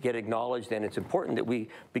it get acknowledged, and it's important that we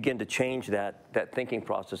begin to change that thinking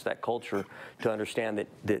process, that culture, to understand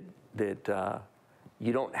that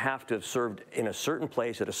you don't have to have served in a certain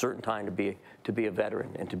place at a certain time to be a veteran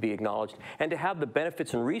and to be acknowledged and to have the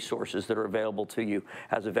benefits and resources that are available to you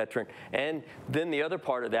as a veteran. And then the other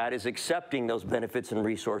part of that is accepting those benefits and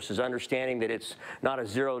resources, understanding that it's not a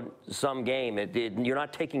zero-sum game. You're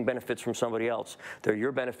not taking benefits from somebody else. They're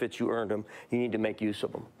your benefits. You earned them. You need to make use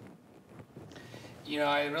of them.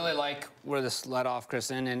 I really like where this led off,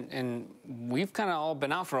 Kristen, and we've kind of all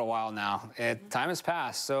been out for a while now. Time has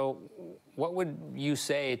passed. So what would you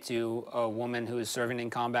say to a woman who is serving in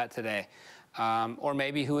combat today, or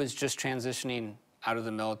maybe who is just transitioning out of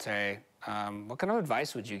the military? What kind of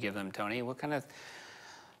advice would you give them, Tony? What kind of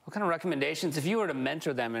recommendations, if you were to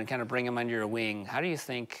mentor them and kind of bring them under your wing, how do you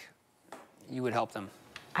think you would help them?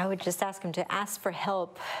 I would just ask them to ask for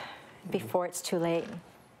help before it's too late.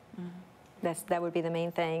 That would be the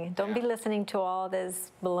main thing. Don't be listening to all this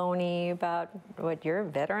baloney about what you're a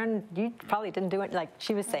veteran. You probably didn't do it, like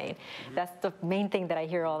she was saying. That's the main thing that I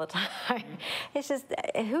hear all the time. It's just,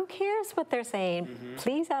 who cares what they're saying?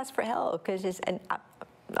 Please ask for help, because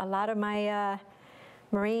a lot of my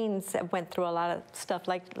Marines went through a lot of stuff,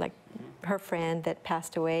 like her friend that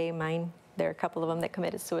passed away. Mine. There are a couple of them that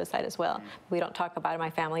committed suicide as well. We don't talk about it. My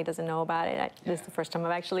family doesn't know about it. This is the first time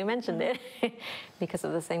I've actually mentioned it because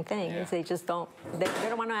of the same thing. Yeah. They just don't. They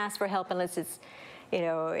don't want to ask for help unless it's,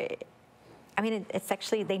 I mean, it's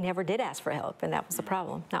actually they never did ask for help, and that was the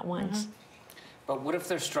problem. Not once. But what if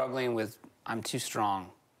they're struggling with I'm too strong,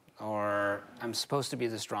 or I'm supposed to be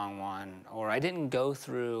the strong one, or I didn't go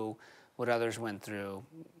through what others went through?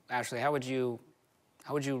 Ashley, how would you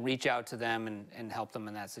reach out to them and help them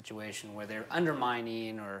in that situation where they're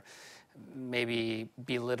undermining or maybe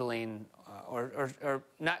belittling or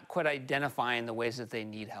not quite identifying the ways that they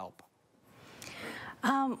need help?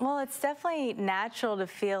 Well, it's definitely natural to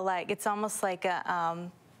feel like it's almost like a,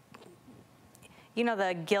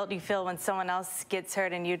 the guilt you feel when someone else gets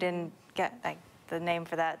hurt and you didn't get, like, the name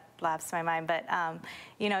for that lapsed my mind, but,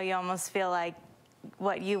 you almost feel like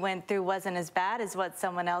what you went through wasn't as bad as what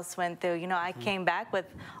someone else went through. I came back with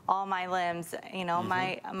all my limbs.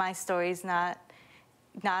 My story's not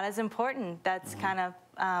as important. That's kind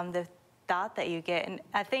of the thought that you get. And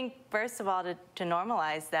I think, first of all, to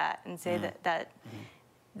normalize that and say that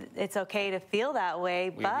it's okay to feel that way,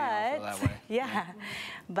 but feel that way. Yeah,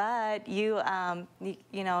 but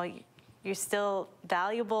you're still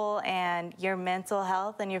valuable, and your mental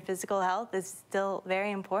health and your physical health is still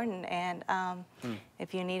very important. And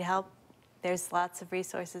if you need help, there's lots of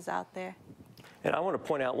resources out there. And I want to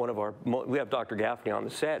point out we have Dr. Gaffney on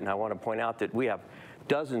the set, and I want to point out that we have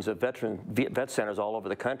dozens of vet centers all over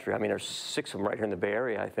the country. I mean, there's 6 of them right here in the Bay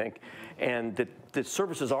Area, I think. And that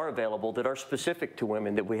services are available that are specific to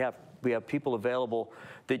women, that we have people available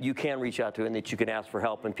that you can reach out to and that you can ask for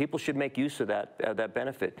help. And people should make use of that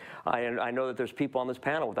benefit. I know that there's people on this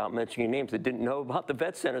panel, without mentioning names, that didn't know about the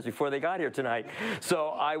vet centers before they got here tonight. So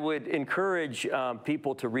I would encourage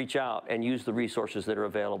people to reach out and use the resources that are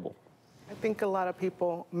available. I think a lot of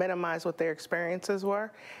people minimize what their experiences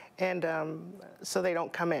were, and so they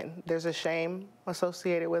don't come in. There's a shame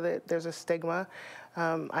associated with it. There's a stigma.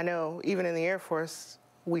 I know even in the Air Force,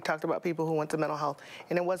 we talked about people who went to mental health,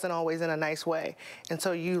 and it wasn't always in a nice way. And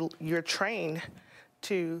so you're trained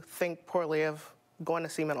to think poorly of going to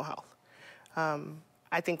see mental health.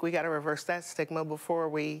 I think we got to reverse that stigma before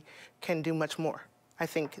we can do much more. I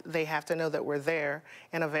think they have to know that we're there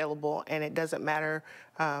and available, and it doesn't matter.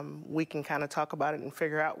 We can kind of talk about it and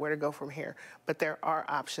figure out where to go from here. But there are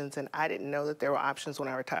options, and I didn't know that there were options when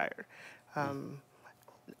I retired.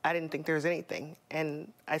 I didn't think there was anything.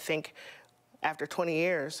 And I think after 20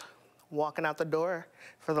 years, walking out the door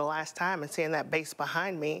for the last time and seeing that base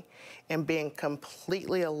behind me and being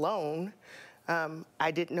completely alone, I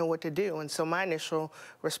didn't know what to do. And so my initial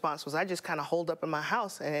response was I just kind of holed up in my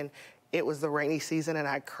house, and it was the rainy season, and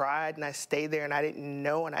I cried, and I stayed there, and I didn't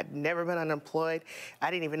know, and I'd never been unemployed.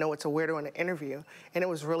 I didn't even know what to wear to an interview, and it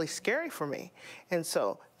was really scary for me. And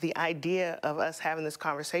so the idea of us having this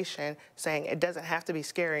conversation, saying it doesn't have to be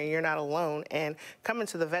scary, and you're not alone, and coming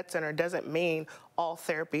to the Vet Center doesn't mean all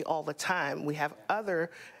therapy all the time. We have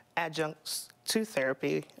other adjuncts to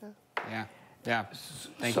therapy. Yeah. Yeah,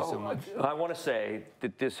 thank you so much. I want to say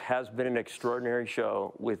that this has been an extraordinary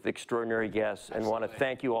show with extraordinary guests, and want to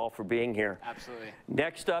thank you all for being here. Absolutely.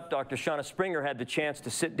 Next up, Dr. Shauna Springer had the chance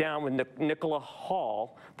to sit down with Nicola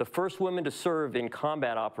Hall, the first woman to serve in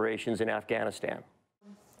combat operations in Afghanistan.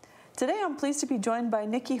 Today I'm pleased to be joined by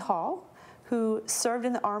Nikki Hall, who served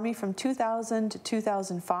in the Army from 2000 to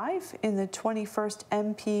 2005 in the 21st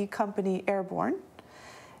MP Company Airborne.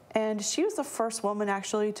 And she was the first woman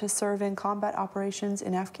actually to serve in combat operations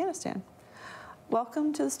in Afghanistan.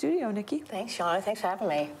 Welcome to the studio, Nikki. Thanks, Shauna. Thanks for having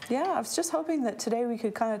me. Yeah, I was just hoping that today we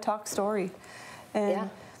could kind of talk story. And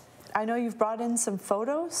I know you've brought in some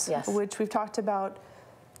photos, which we've talked about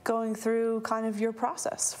going through kind of your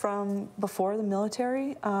process from before the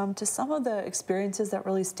military to some of the experiences that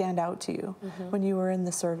really stand out to you when you were in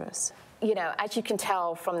the service. You know, as you can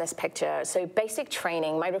tell from this picture, so basic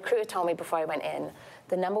training, my recruiter told me before I went in,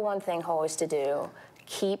 the number one thing always to do,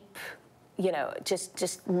 keep, you know,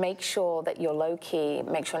 just make sure that you're low key,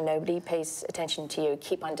 make sure nobody pays attention to you,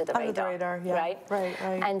 keep under the radar. Under the radar, yeah. Right? Right.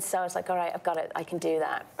 And so I was like, all right, I've got it, I can do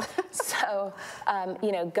that. So,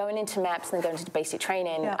 you know, going into MAPS and then going into basic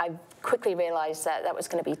training, I quickly realized that that was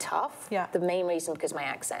going to be tough. Yeah. The main reason because of my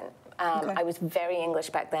accent. I was very English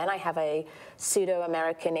back then. I have a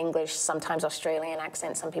pseudo-American English, sometimes Australian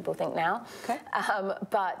accent, some people think now. Okay.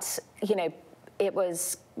 But, you know, it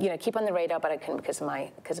was, you know, keep on the radar, but I couldn't because of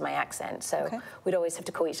my accent. So we'd always have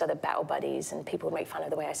to call each other battle buddies, and people would make fun of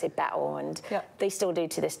the way I said battle, and they still do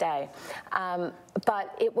to this day.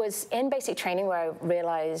 But it was in basic training where I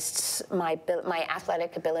realized my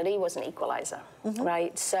athletic ability was an equalizer,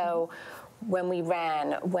 right? So when we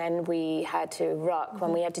ran, when we had to ruck,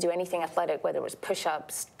 when we had to do anything athletic, whether it was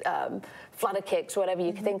push-ups, flutter kicks, whatever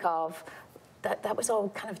you could think of, that was all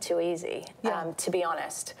kind of too easy, to be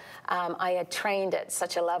honest. I had trained at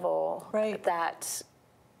such a level that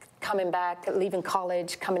coming back, leaving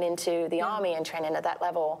college, coming into the Army and training at that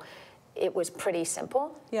level, it was pretty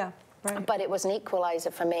simple. Yeah. Right. But it was an equalizer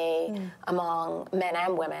for me among men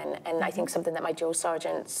and women, and I think something that my drill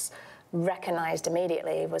sergeants recognized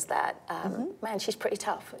immediately was that, man, she's pretty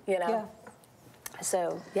tough, you know? Yeah.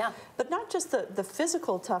 So, But not just the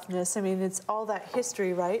physical toughness, I mean, it's all that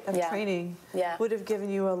history, right, of training would have given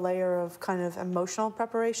you a layer of kind of emotional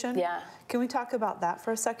preparation. Yeah. Can we talk about that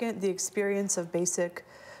for a second? The experience of basic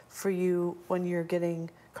for you when you're getting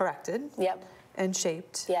corrected and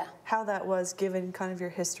shaped. Yeah. How that was given kind of your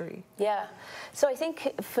history. Yeah. So I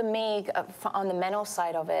think for me, on the mental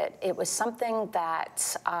side of it, it was something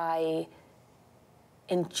that I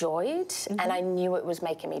enjoyed, and I knew it was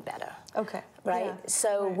making me better. Okay. Right? Yeah.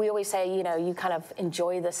 So we always say, you know, you kind of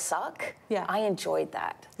enjoy the suck. Yeah. I enjoyed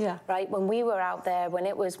that. Yeah. Right? When we were out there, when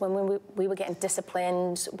we were getting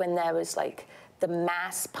disciplined, when there was like the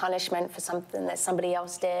mass punishment for something that somebody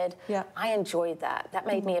else did, I enjoyed that. That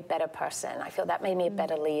made me a better person. I feel that made me a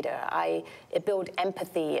better leader. It built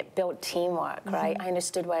empathy, it built teamwork, right? I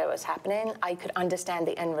understood where it was happening. I could understand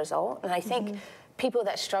the end result. And I think people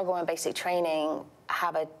that struggle in basic training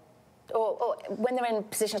have or when they're in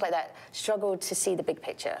positions like that, struggle to see the big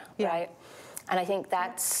picture, right? And I think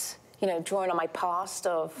that's, you know, drawing on my past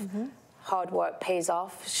of hard work pays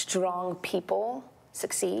off, strong people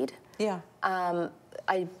succeed. Yeah.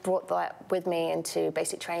 I brought that with me into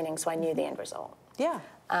basic training, so I knew the end result. Yeah.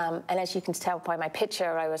 And as you can tell by my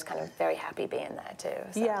picture, I was kind of very happy being there too.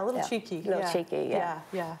 So, yeah, a little cheeky. A little cheeky,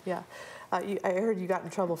 Yeah. I heard you got in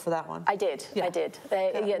trouble for that one. I did. Yeah. I did.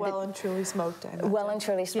 Well and truly smoked. Well and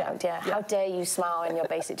truly smoked. Yeah. How dare you smile in your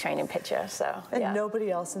basic training picture? So. And nobody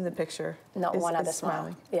else in the picture. Not one other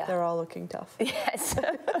smiling. Yeah. They're all looking tough. Yes.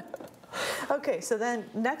 Okay. So then,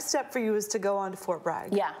 next step for you is to go on to Fort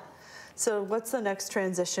Bragg. Yeah. So what's the next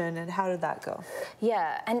transition, and how did that go?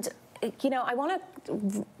 Yeah, and I want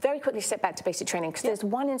to very quickly step back to basic training because there's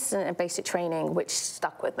one incident in basic training which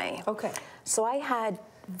stuck with me. Okay. So I had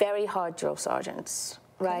very hard drill sergeants,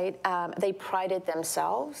 right? They prided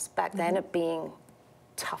themselves back then at being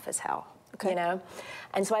tough as hell, you know?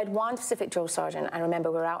 And so I had one specific drill sergeant. I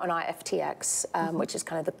remember we were out on our FTX, which is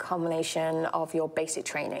kind of the culmination of your basic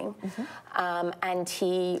training. And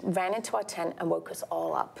he ran into our tent and woke us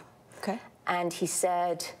all up. Okay. And he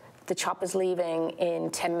said, the chopper's leaving in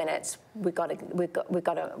 10 minutes. We gotta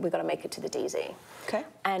make it to the DZ. Okay.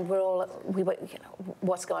 And we were,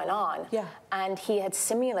 what's going on? Yeah. And he had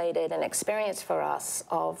simulated an experience for us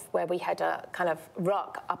of where we had to kind of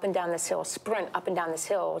rock up and down this hill, sprint up and down this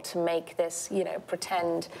hill to make this,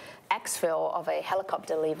 pretend exfil of a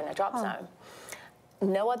helicopter leaving a drop zone.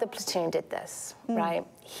 No other platoon did this, right?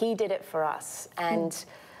 He did it for us. And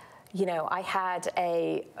I had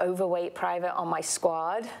a overweight private on my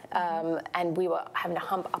squad, and we were having to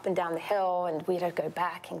hump up and down the hill, and we had to go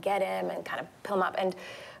back and get him and kind of pull him up.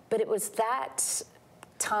 But it was that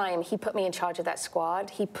time he put me in charge of that squad.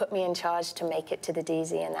 He put me in charge to make it to the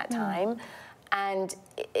DZ in that time, and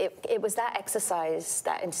it was that exercise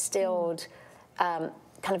that instilled kind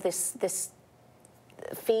of this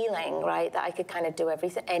feeling, right, that I could kind of do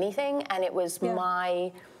anything, and it was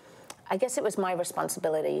I guess it was my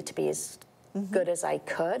responsibility to be as good as I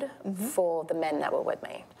could for the men that were with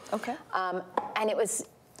me. Okay. And it's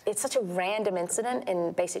such a random incident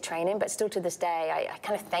in basic training, but still to this day, I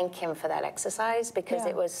kind of thank him for that exercise because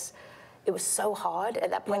it was so hard.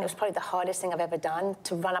 At that point, it was probably the hardest thing I've ever done,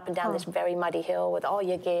 to run up and down this very muddy hill with all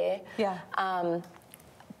your gear. Yeah.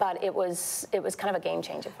 But it was kind of a game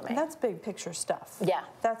changer for me. And that's big picture stuff. Yeah.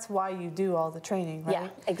 That's why you do all the training, right? Yeah,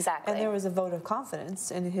 exactly. And there was a vote of confidence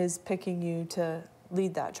in his picking you to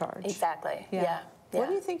lead that charge. Exactly. Yeah. What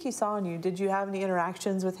do you think he saw in you? Did you have any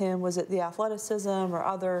interactions with him? Was it the athleticism or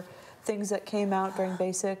other things that came out during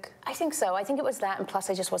basic? I think so. I think it was that, and plus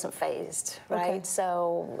I just wasn't fazed, right? Okay.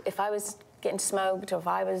 So if I was getting smoked, or if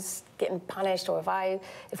I was getting punished, or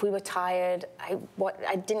if we were tired,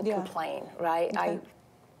 I didn't complain, right? Okay.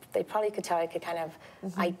 They probably could tell I could kind of,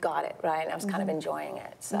 I got it, right? And I was kind of enjoying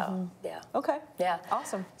it, so, yeah. Okay. Yeah.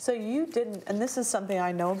 Awesome. So you didn't, and this is something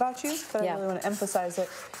I know about you, but I really want to emphasize it,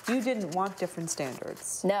 you didn't want different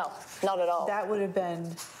standards. No, not at all. That would have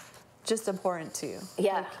been just important to you.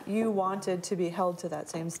 Yeah. Like, you wanted to be held to that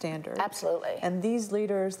same standard. Absolutely. And these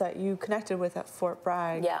leaders that you connected with at Fort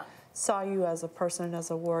Bragg saw you as a person and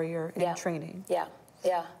as a warrior in training. Yeah,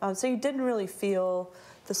 yeah. So you didn't really feel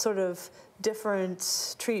the sort of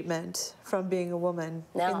different treatment from being a woman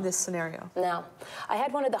in this scenario? No. I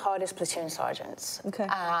had one of the hardest platoon sergeants. Okay.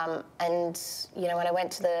 And, when I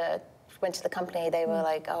went to the company, they were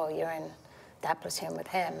like, oh, you're in that platoon with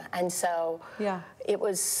him. And so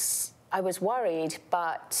I was worried,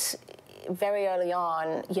 but very early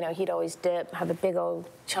on, he'd always dip, have a big old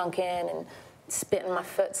chunk in and spit in my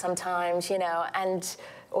foot sometimes,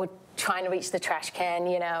 or trying to reach the trash can,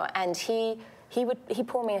 and he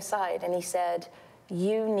pulled me aside and he said,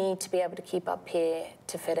 you need to be able to keep up here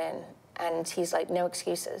to fit in. And he's like, no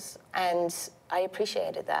excuses. And I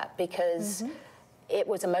appreciated that because it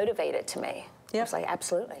was a motivator to me. I was like,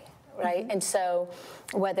 absolutely, right? And so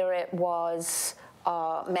whether it was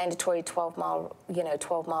mandatory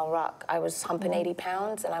 12-mile ruck, I was humping 80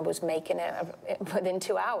 pounds and I was making it within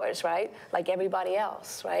 2 hours, right? Like everybody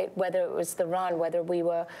else, right? Whether it was the run, whether we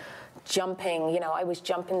were jumping, I was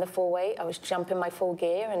jumping the full weight, I was jumping my full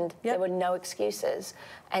gear, and there were no excuses.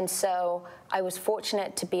 And so I was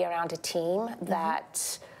fortunate to be around a team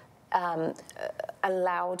that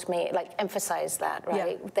allowed me, emphasized that,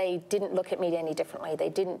 right? Yeah. They didn't look at me any differently. They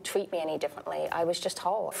didn't treat me any differently. I was just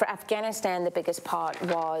whole. For Afghanistan, the biggest part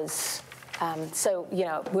was,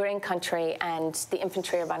 we're in country and the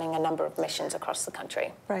infantry are running a number of missions across the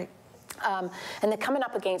country. Right. And they're coming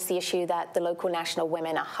up against the issue that the local national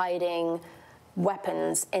women are hiding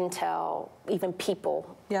weapons, intel, even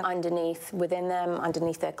people within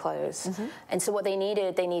their clothes. And so what they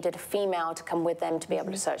needed a female to come with them to be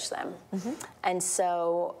able to search them. And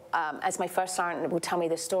so, as my first sergeant will tell me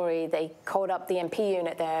this story, they called up the MP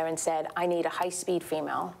unit there and said, I need a high-speed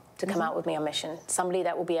female to come out with me on mission, somebody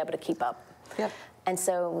that will be able to keep up. And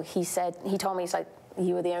so he told me, he's like,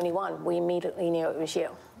 you were the only one. We immediately knew it was you.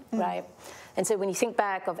 Right? And so when you think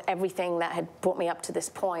back of everything that had brought me up to this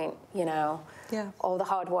point, you know, all the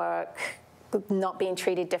hard work, not being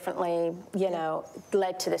treated differently, you know,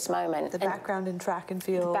 led to this moment. The background in track and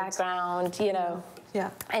field. The background, you know. Yeah.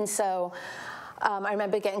 And so I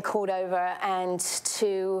remember getting called over, and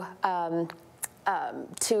two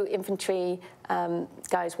infantry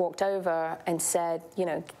guys walked over and said, you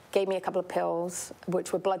know, gave me a couple of pills,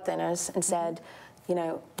 which were blood thinners, and said, you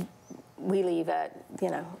know, we leave at, you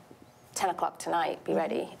know, 10 o'clock tonight, be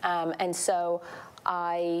ready. And so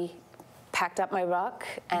I packed up my ruck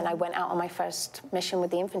and I went out on my first mission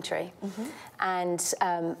with the infantry. And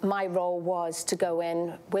my role was to go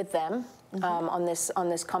in with them on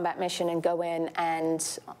this combat mission, and go in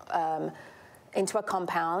and into a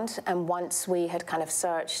compound, and once we had kind of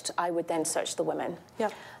searched, I would then search the women.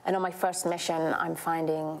 And on my first mission, I'm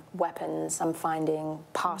finding weapons, I'm finding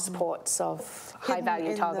passports of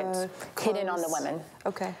high-value targets hidden on the women.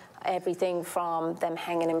 Okay. Everything from them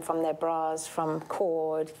hanging in from their bras, from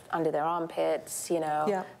cord, under their armpits, you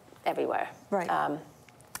know, everywhere. Right.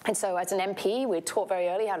 And so as an MP, we were taught very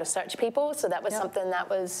early how to search people, so that was something that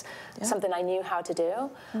was something I knew how to do.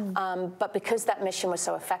 But because that mission was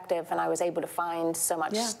so effective and I was able to find so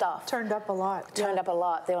much stuff. Turned up a lot. Turned up a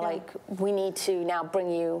lot. They were like, we need to now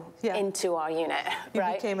bring you into our unit, You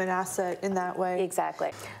became an asset in that way.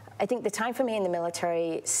 Exactly. I think the time for me in the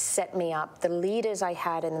military set me up. The leaders I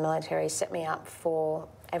had in the military set me up for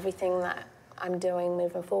everything that I'm doing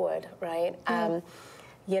moving forward, right?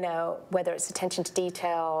 You know, whether it's attention to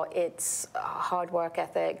detail, it's hard work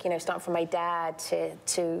ethic, you know, starting from my dad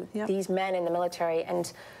to these men in the military.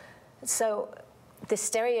 And so the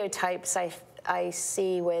stereotypes I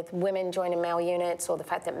see with women joining male units, or the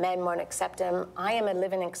fact that men won't accept them, I am a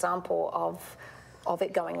living example of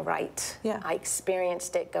it going right. I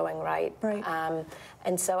experienced it going right.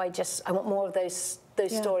 And so I want more of those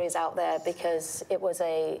stories out there, because it was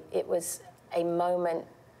a moment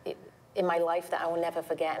in my life that I will never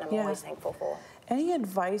forget, and I'm always thankful for. Any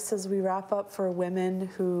advice as we wrap up for women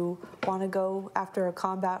who want to go after a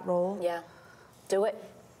combat role? Do it.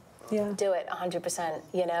 Do it 100%.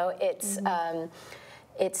 You know, it's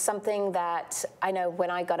something that I know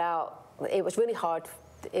when I got out, it was really hard.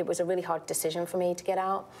 It was a really hard decision for me to get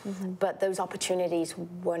out, but those opportunities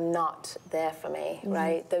were not there for me,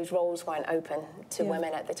 right? Those roles weren't open to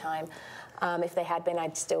women at the time. If they had been,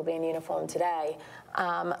 I'd still be in uniform today.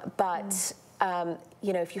 But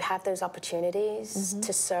you know, if you have those opportunities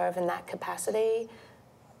to serve in that capacity,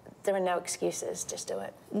 there are no excuses. Just do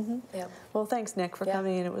it. Well, thanks, Nick, for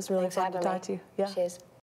coming in. It was really fun to talk to you. Cheers.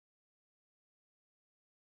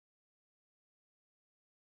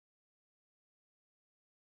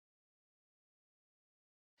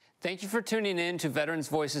 Thank you for tuning in to Veterans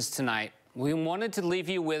Voices tonight. We wanted to leave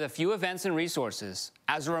you with a few events and resources.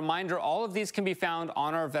 As a reminder, all of these can be found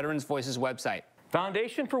on our Veterans Voices website.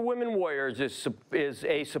 Foundation for Women Warriors is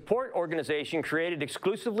a support organization created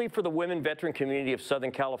exclusively for the women veteran community of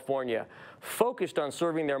Southern California, focused on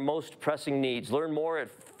serving their most pressing needs. Learn more at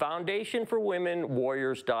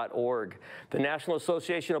foundationforwomenwarriors.org. The National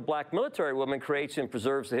Association of Black Military Women creates and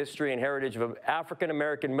preserves the history and heritage of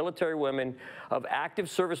African-American military women, of active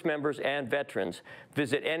service members and veterans.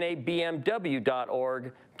 Visit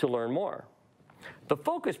nabmw.org to learn more. The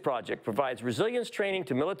Focus Project provides resilience training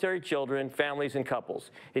to military children, families, and couples.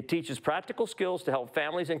 It teaches practical skills to help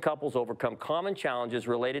families and couples overcome common challenges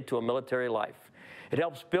related to a military life. It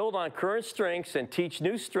helps build on current strengths and teach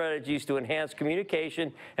new strategies to enhance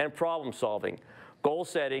communication and problem solving, goal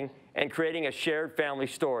setting, and creating a shared family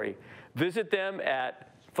story. Visit them at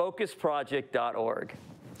focusproject.org.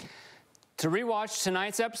 To rewatch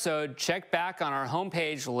tonight's episode, check back on our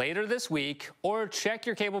homepage later this week, or check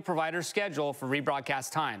your cable provider's schedule for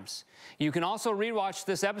rebroadcast times. You can also rewatch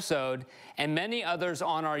this episode and many others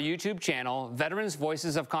on our YouTube channel, Veterans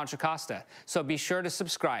Voices of Contra Costa, so be sure to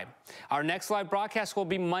subscribe. Our next live broadcast will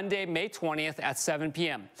be Monday, May 20th at 7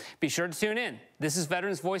 p.m. Be sure to tune in. This is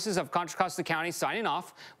Veterans Voices of Contra Costa County signing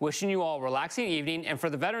off, wishing you all a relaxing evening, and for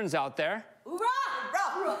the veterans out there,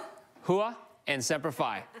 Hoorah! Hua and Semper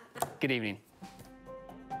Fi. Good evening.